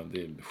vet ju inte,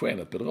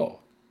 skenet bedrar.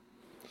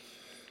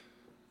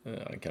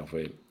 Han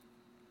kanske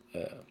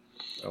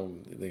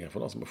det är kanske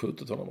någon som har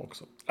skjutit honom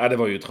också. Det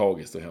var ju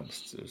tragiskt och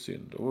hemskt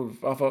synd. Och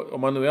varför,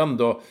 om man nu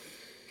ändå,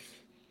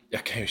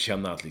 jag kan ju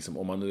känna att liksom,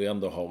 om man nu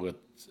ändå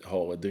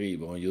har ett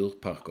driv och en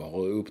djurpark och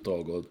har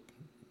uppdrag att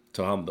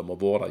ta hand om och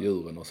vårda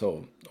djuren och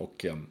så.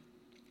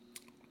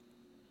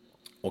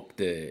 Och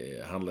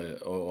det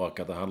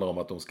handlar om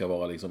att de ska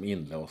vara liksom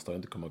inlåsta och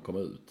inte komma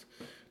ut.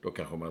 Då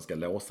kanske man ska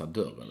låsa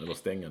dörren eller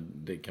stänga.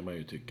 Det kan man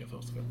ju tycka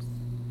först och främst.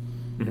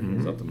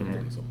 Så att de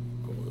inte liksom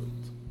kommer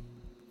ut.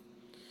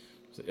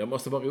 Så jag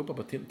måste bara ropa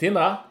på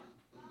Tina!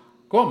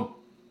 Kom!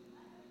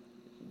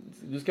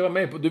 Du ska vara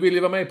med du vill ju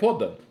vara med i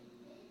podden.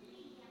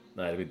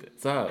 Nej, det vill inte.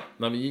 Så här,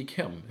 när vi gick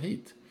hem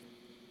hit.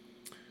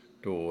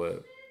 Då...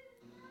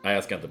 Nej,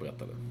 jag ska inte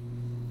berätta det.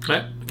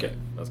 Nej, okej.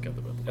 Jag ska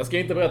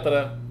inte berätta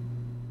det.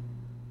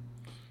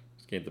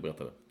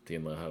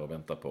 Tina är här och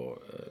väntar på...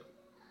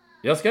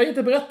 Jag ska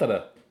inte berätta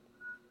det.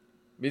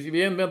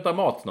 Vi väntar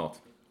mat snart.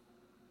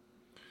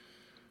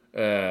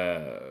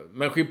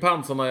 Men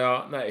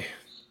schimpanserna, nej.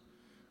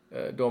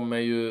 De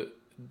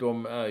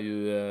är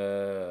ju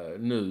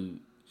nu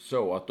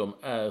så att de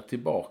är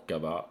tillbaka,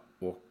 va?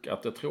 Och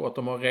att jag tror att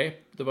de har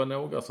det var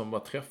några som var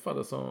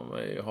träffade som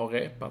har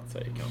repat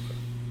sig kanske.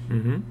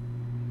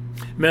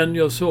 Men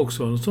jag såg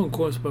också en sån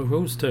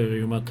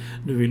konspirationsteori om att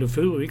nu ville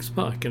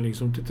Furuviksparken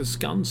liksom till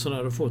Skansen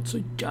hade fått så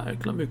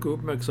jäkla mycket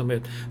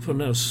uppmärksamhet för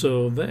den här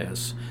Sir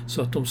Väs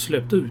så att de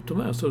släppte ut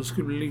dem här så det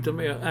skulle bli lite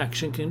mer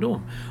action kring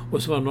dem.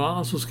 Och så var det någon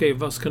annan som skrev,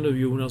 vad ska nu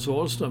Jonas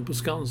Wahlström på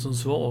Skansen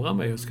svara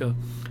med?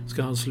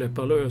 Ska han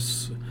släppa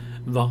lös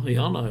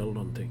vargarna eller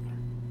någonting?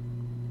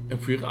 En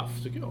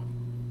giraff tycker jag.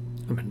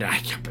 Men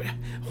nej,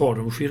 har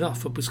de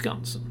giraffer på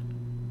Skansen?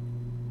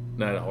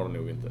 Nej, det har de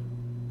nog inte.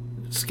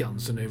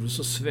 Skansen är väl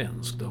så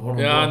svensk. Där har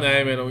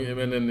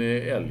men en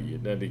älg.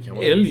 Det kan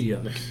vara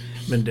älgar?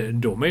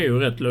 Men de är ju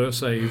rätt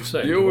lösa i och för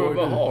sig. Jo,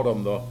 vad har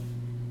de då?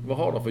 Vad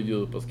har de för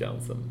djur på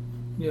Skansen?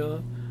 Ja,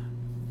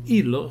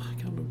 iller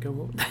kan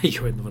vara. Nej,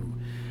 jag vet inte vad de...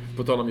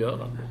 På tal om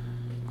Göran.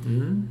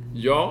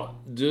 Ja,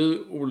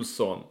 du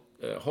Olsson.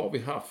 Har vi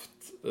haft...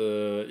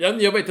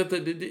 jag vet inte.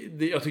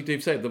 Jag tyckte i och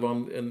för sig att det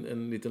var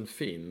en liten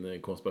fin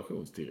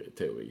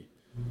konspirationsteori.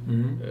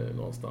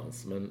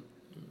 Någonstans. Men...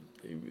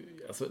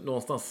 Alltså,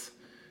 någonstans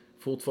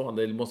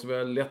fortfarande det måste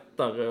vara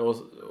lättare och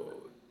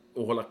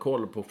att hålla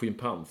koll på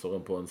schimpanser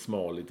än på en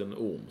smal liten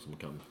orm som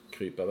kan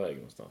krypa iväg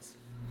någonstans.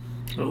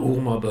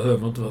 Ormar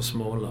behöver inte vara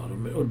smala.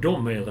 Och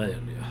de är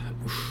räliga.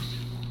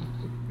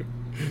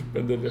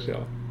 Men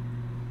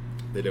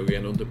det låg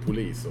ändå inte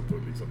poliser på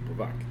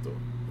vakt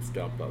och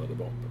skarpladdade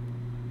vapen.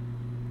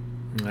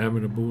 Nej,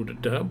 men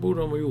där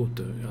borde de ha gjort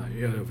det. Ja,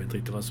 jag vet inte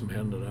riktigt vad som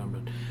hände där.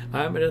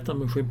 Men detta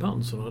med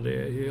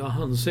schimpanserna.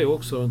 Han ser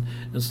också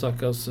en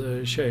stackars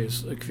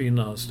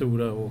kvinna stod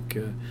där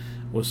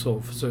och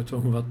så försökte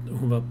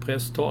hon var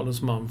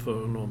presstalesman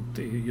för något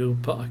i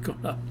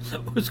djurparkerna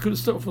och skulle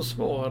stå och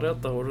försvara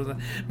detta.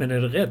 Men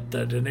är det rätt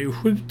där? Den är ju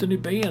skjuten i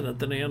benet,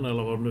 den ena,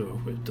 eller vad nu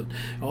har skjuten.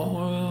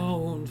 Ja,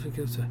 hon fick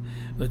inte...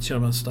 Jag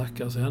känner man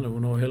stackars henne.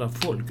 Hon har hela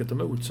folket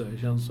emot sig,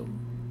 känns som.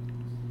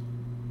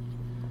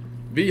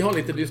 Vi har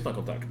lite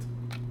lyssnarkontakt.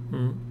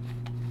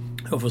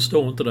 Jag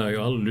förstår inte det, jag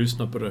har aldrig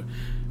lyssnat på det.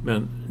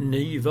 Men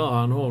Niva,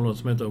 han har något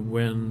som heter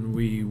When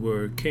We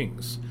Were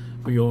Kings.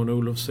 För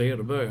Jan-Olof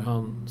Cederberg,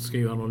 han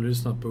har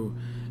lyssnat på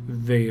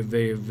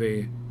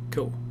WWWK.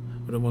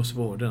 Och det måste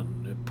vara den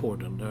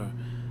podden där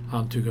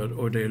han tycker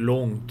och det är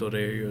långt och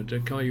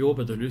det kan vara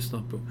jobbigt att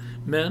lyssna på.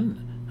 Men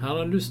han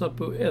har lyssnat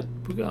på ett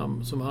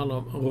program som handlar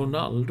om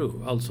Ronaldo,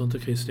 alltså inte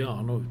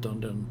Cristiano utan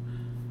den,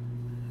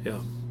 ja.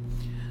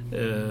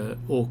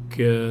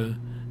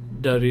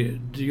 Där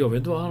jag vet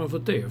inte vad han har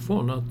fått det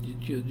ifrån, att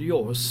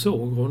jag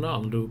såg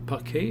Ronaldo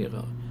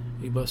parkera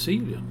i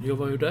Brasilien. Jag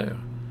var ju där.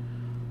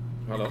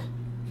 Hallå?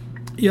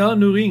 Ja,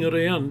 nu ringer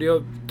det igen.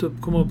 Jag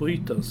kommer att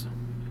brytas.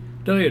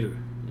 Där är du.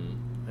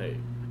 Hej.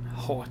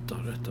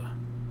 Hatar detta.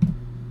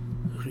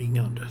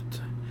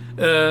 Ringandet.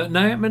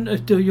 Nej, men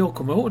jag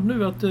kommer ihåg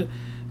nu att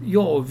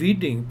jag och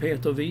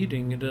Peter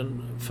Widing,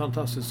 den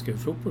fantastiska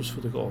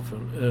fotbollsfotografen,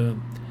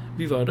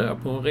 vi var där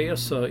på en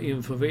resa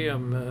inför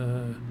VM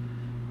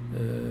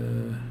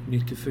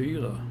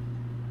 94.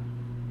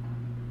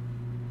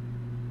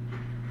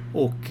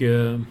 Och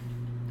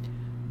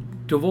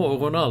då var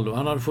Ronaldo,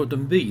 han hade fått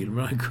en bil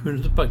men han kunde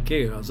inte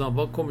parkera, så han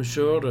bara kom och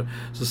körde.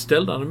 Så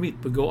ställde han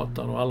mitt på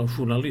gatan och alla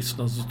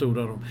journalisterna som stod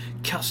där, de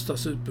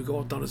kastas ut på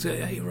gatan och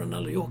säger: hej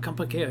Ronaldo, jag kan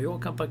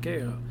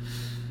parkera.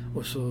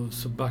 Och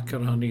så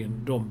backade han in,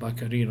 de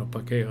backade in och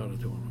parkerade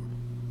till honom.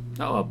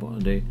 Ja, bara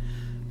det.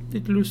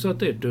 Lite lustigt att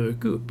det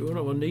dök upp. Jag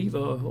undrar vad Niva,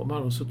 om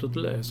han har suttit och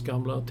läst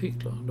gamla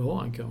artiklar. Det har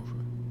han kanske.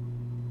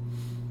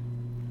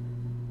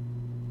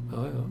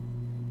 Ja.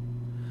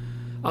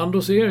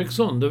 Anders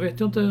Eriksson, det vet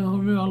jag inte, har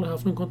vi aldrig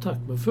haft någon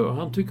kontakt med för.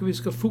 Han tycker vi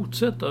ska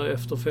fortsätta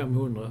efter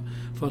 500.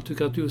 För han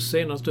tycker att just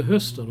senaste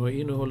hösten har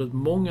innehållit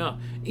många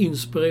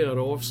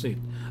inspirerade avsnitt.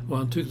 Och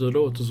han tyckte det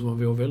låter som att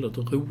vi har väldigt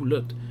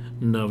roligt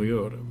när vi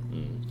gör det.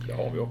 Det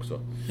har vi också.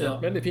 Ja.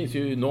 Men det finns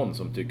ju någon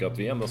som tycker att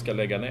vi ändå ska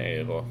lägga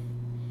ner och...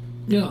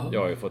 Ja.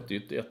 Jag har ju fått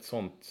ett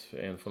sånt,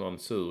 en från någon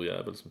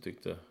surjävel som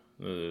tyckte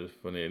nu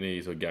får ni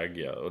är så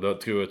gaggiga. Och då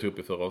tror jag tog upp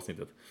i förra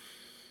avsnittet.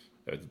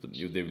 Jag vet inte,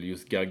 det är väl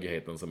just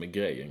gaggigheten som är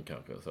grejen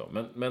kanske. Så.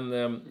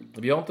 Men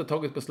vi har inte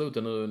tagit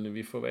besluten nu,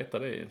 vi får veta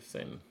det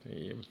sen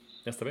i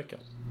nästa vecka.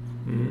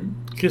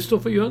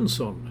 Kristoffer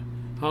Jönsson,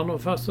 han har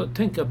fast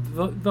tänkt att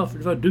varför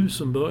det var du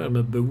som började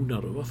med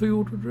bonader. Varför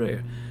gjorde du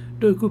det?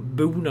 Dök upp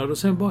bonader och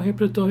sen bara helt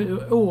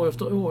plötsligt år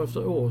efter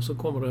år så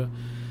kommer det.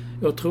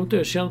 Jag tror inte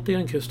jag känt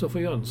igen Kristoffer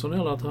Jönsson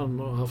eller att han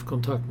har haft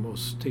kontakt med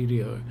oss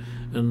tidigare.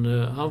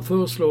 Han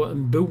föreslår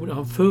en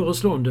bonad,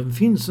 den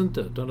finns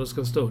inte, utan det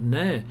ska stå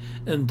nej,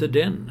 inte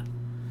den.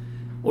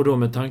 Och då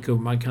med tanke på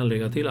att man kan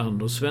lägga till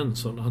Anders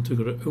Svensson. Han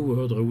tycker det är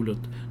oerhört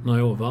roligt när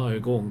jag varje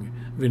gång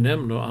vi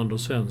nämner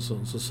Anders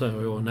Svensson så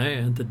säger jag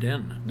nej, inte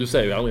den. Du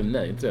säger ju aldrig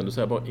nej, inte den, du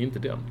säger bara inte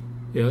den.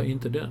 Ja,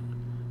 inte den.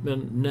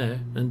 Men nej,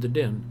 inte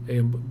den är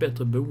en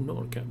bättre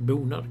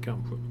bonad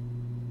kanske.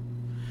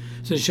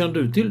 Sen känner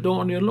du till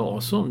Daniel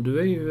Larsson. Du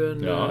är ju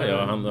en...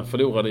 Ja, han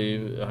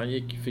förlorade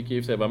fick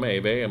i sig vara med i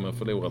VM men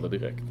förlorade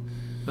direkt.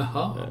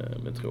 Jaha.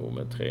 Med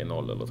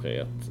 3-0 eller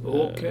 3-1.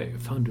 Okej,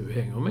 fan du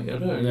hänger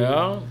med där.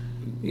 Ja,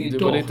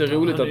 det var lite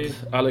roligt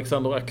att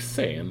Alexander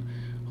Axén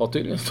har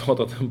tydligen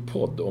startat en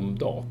podd om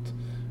dat.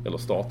 Eller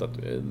startat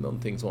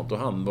någonting sånt. Och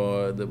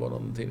det var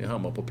någonting,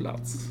 han var på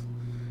plats.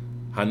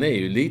 Han är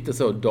ju lite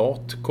så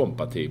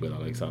datkompatibel,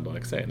 Alexander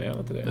Axén, är han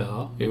inte det?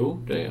 Ja, jo,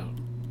 det är han.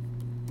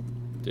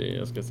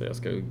 Jag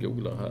ska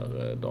googla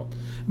här då.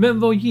 Men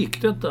vad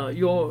gick detta?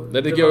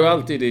 Det går ju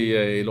alltid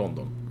i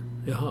London.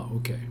 Jaha,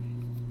 okej.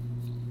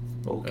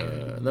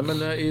 Nej men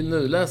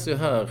nu läser jag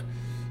här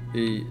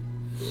i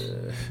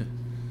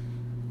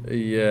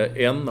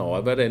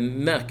NA, vad är det?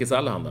 Närkes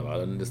Allehanda,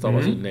 va? Det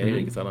stavas ju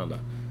Närkes Allehanda.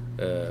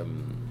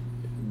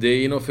 Det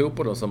är inom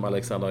fotbollen som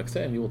Alexander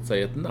Axén gjort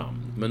sig ett namn.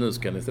 Men nu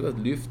ska ni istället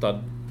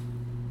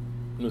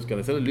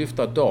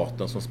lyfta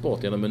datorn som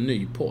sport genom en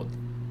ny podd.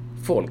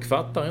 Folk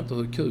fattar inte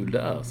hur kul det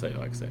är,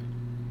 säger Axén.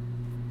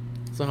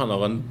 Så han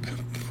har en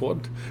podd.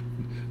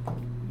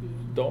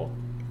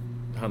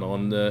 Han har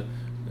en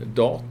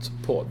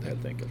datpodd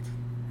helt enkelt.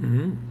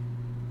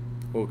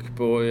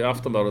 Och i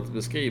Aftonbladet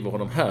beskriver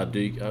honom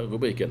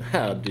rubriken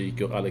Här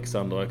dyker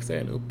Alexander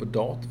Axén upp på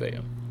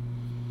dat-VM.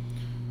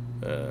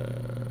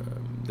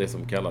 det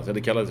som kallas,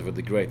 det kallas för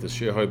The Greatest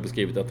Show. Jag har ju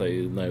beskrivit detta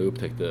när jag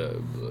upptäckte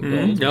The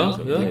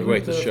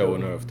Greatest Show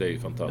on Earth, det är ju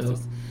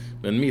fantastiskt. Ja.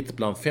 Men mitt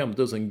bland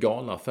 5000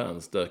 galna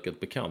fans dök ett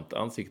bekant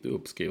ansikte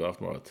upp, skriver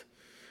Aftonbladet.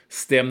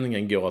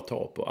 Stämningen går att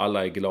ta på,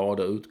 alla är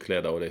glada,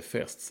 utklädda och det är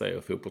fest,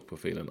 säger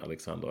fotbollsprofilen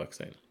Alexander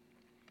Axén.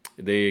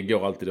 Det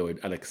går alltid då i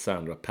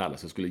Alexandra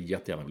Palace. Jag skulle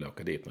jättegärna vilja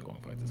åka dit någon gång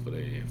faktiskt, för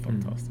det är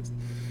fantastiskt.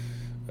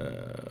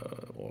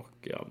 Och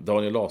ja,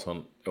 Daniel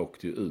Larsson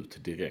åkte ju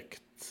ut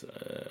direkt.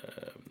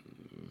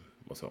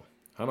 Vad så?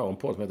 Han har en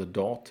podd som heter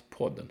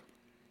Dartpodden.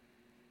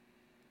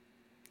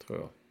 Tror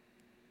jag.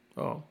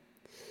 Ja.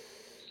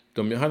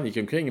 Han gick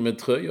omkring med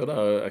tröjor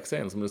där,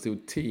 Axén, som det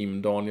stod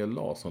Team Daniel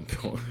Larsson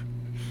på.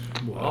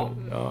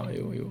 Wow. Ja,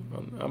 jo.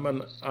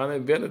 Han är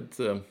väldigt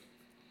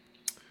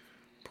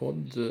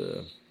podd...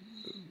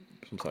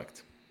 som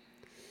sagt.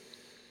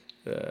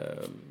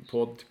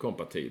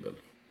 Poddkompatibel.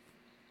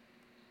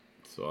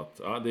 Så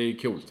att, ja, det är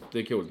coolt. Det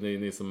är coolt.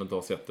 Ni som inte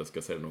har sett det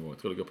ska se det någon gång. Jag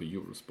tror det går på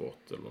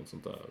Eurosport eller något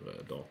sånt där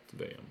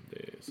dart-VM. Det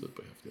är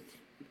superhäftigt.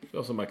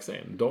 Jag som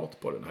Axén,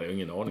 Dartpodden har jag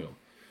ingen aning om.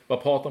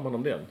 Vad pratar man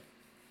om den?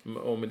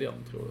 Om den,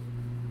 tror du?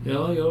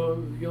 Ja,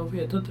 jag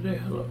vet inte det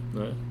heller.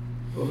 Nej.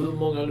 Och hur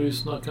många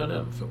lyssnare kan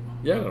den få?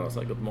 Ja, den har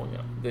säkert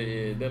många.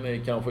 Den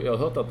är kanske, jag har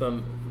hört att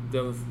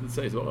den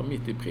sägs vara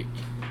mitt i prick.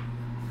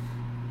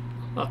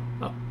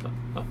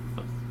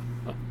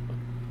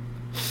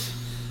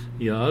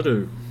 Ja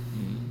du.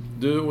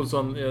 Du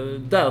Olsson,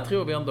 där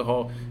tror vi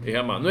ändå är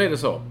hemma. Nu är det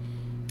så.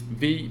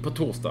 Vi på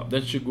torsdag,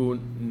 den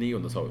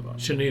 29 sa vi va?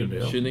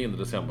 29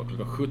 december,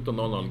 klockan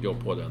 17.00 går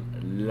på den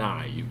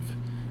live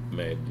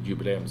med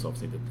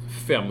jubileumsavsnittet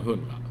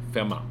 500.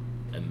 En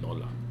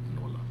nolla.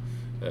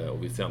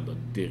 Och vi sänder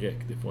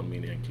direkt ifrån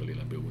min enkla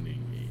lilla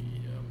boning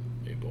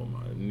i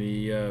Bromma.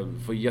 Ni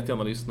får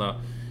jättegärna lyssna.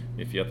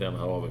 Ni får jättegärna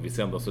höra av er. Vi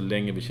sänder så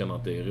länge vi känner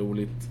att det är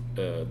roligt.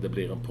 Det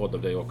blir en podd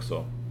av det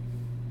också.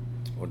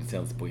 Och det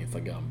sänds på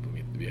Instagram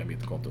via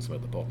mitt konto som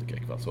heter Patrik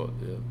Ekvall. Så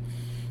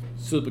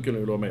superkul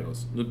att du var med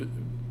oss. Nu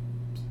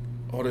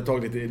har det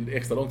tagit lite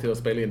extra lång tid att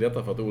spela in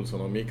detta för att Olsson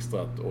har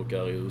mixtrat och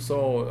är i USA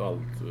och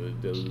allt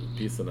det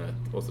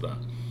pissenät och sådär.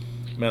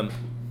 Men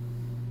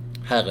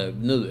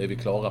nu är vi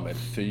klara med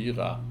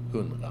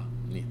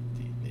 499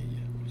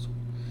 Olsson.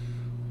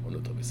 Och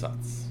nu tar vi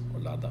sats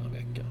och laddar en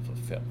vecka för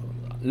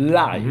 500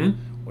 live.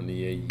 Och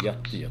ni är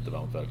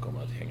jättevarmt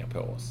välkomna att hänga på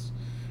oss.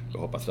 Jag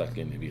hoppas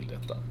verkligen ni vill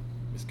detta.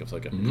 Vi ska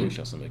försöka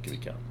pusha så mycket vi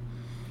kan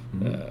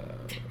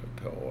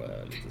på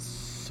lite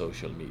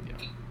social media.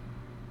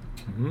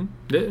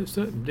 Det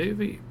är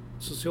vi.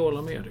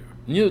 Sociala medier.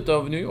 Njut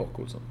av New York,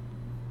 Olsson.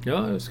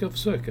 Ja, jag ska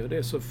försöka. Det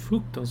är så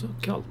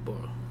fruktansvärt kallt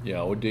bara.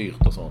 Ja, och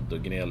dyrt och sånt. Och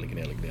gnäll.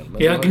 Men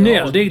ja,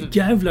 gnäll. Det är ett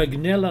jävla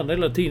gnällande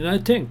hela tiden.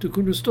 Jag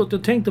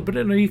tänkte på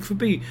det när jag gick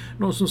förbi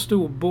någon som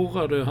stod och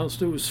borrade. Han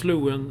stod och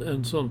slog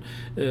en sån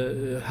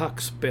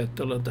hackspett,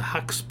 eller inte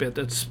hackspett,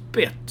 ett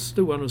spett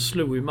stod han och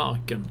slog i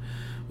marken.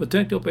 Och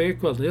tänkte jag på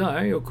Ekvall,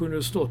 jag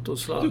kunde stått och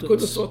slagit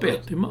ett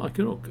spett i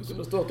marken också. Du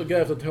kunde stått och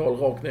grävt ett hål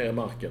rakt ner i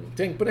marken.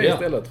 Tänk på det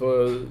istället,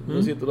 för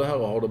nu sitter du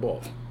här och har det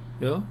bra.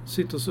 Ja,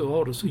 sitter så och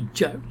har det så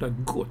jävla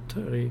gott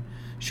här i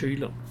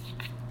kylan.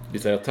 Vi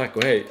säger tack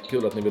och hej.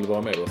 Kul att ni vill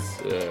vara med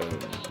oss.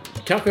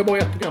 Kanske bara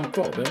ett program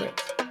kvar, vem vet?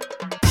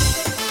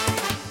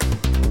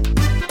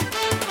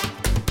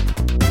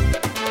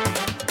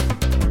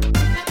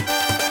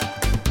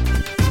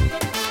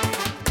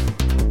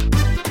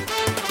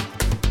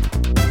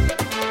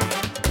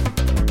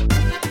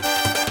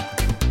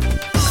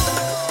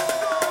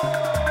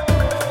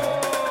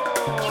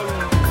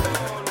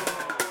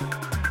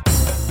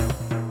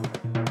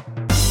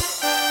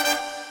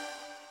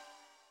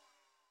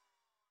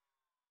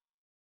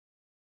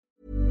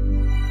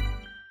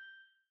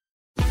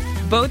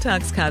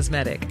 Botox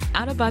Cosmetic,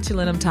 out of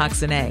botulinum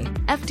toxin A,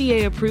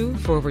 FDA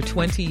approved for over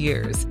 20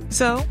 years.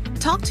 So,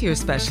 talk to your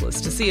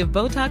specialist to see if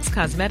Botox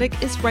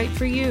Cosmetic is right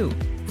for you.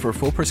 For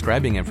full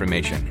prescribing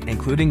information,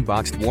 including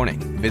boxed warning,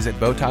 visit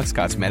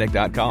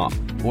BotoxCosmetic.com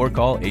or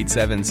call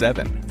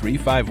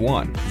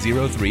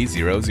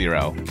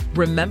 877-351-0300.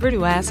 Remember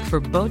to ask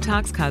for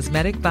Botox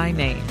Cosmetic by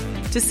name.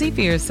 To see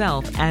for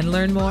yourself and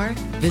learn more,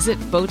 visit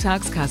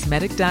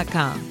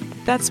BotoxCosmetic.com.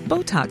 That's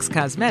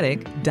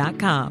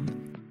BotoxCosmetic.com.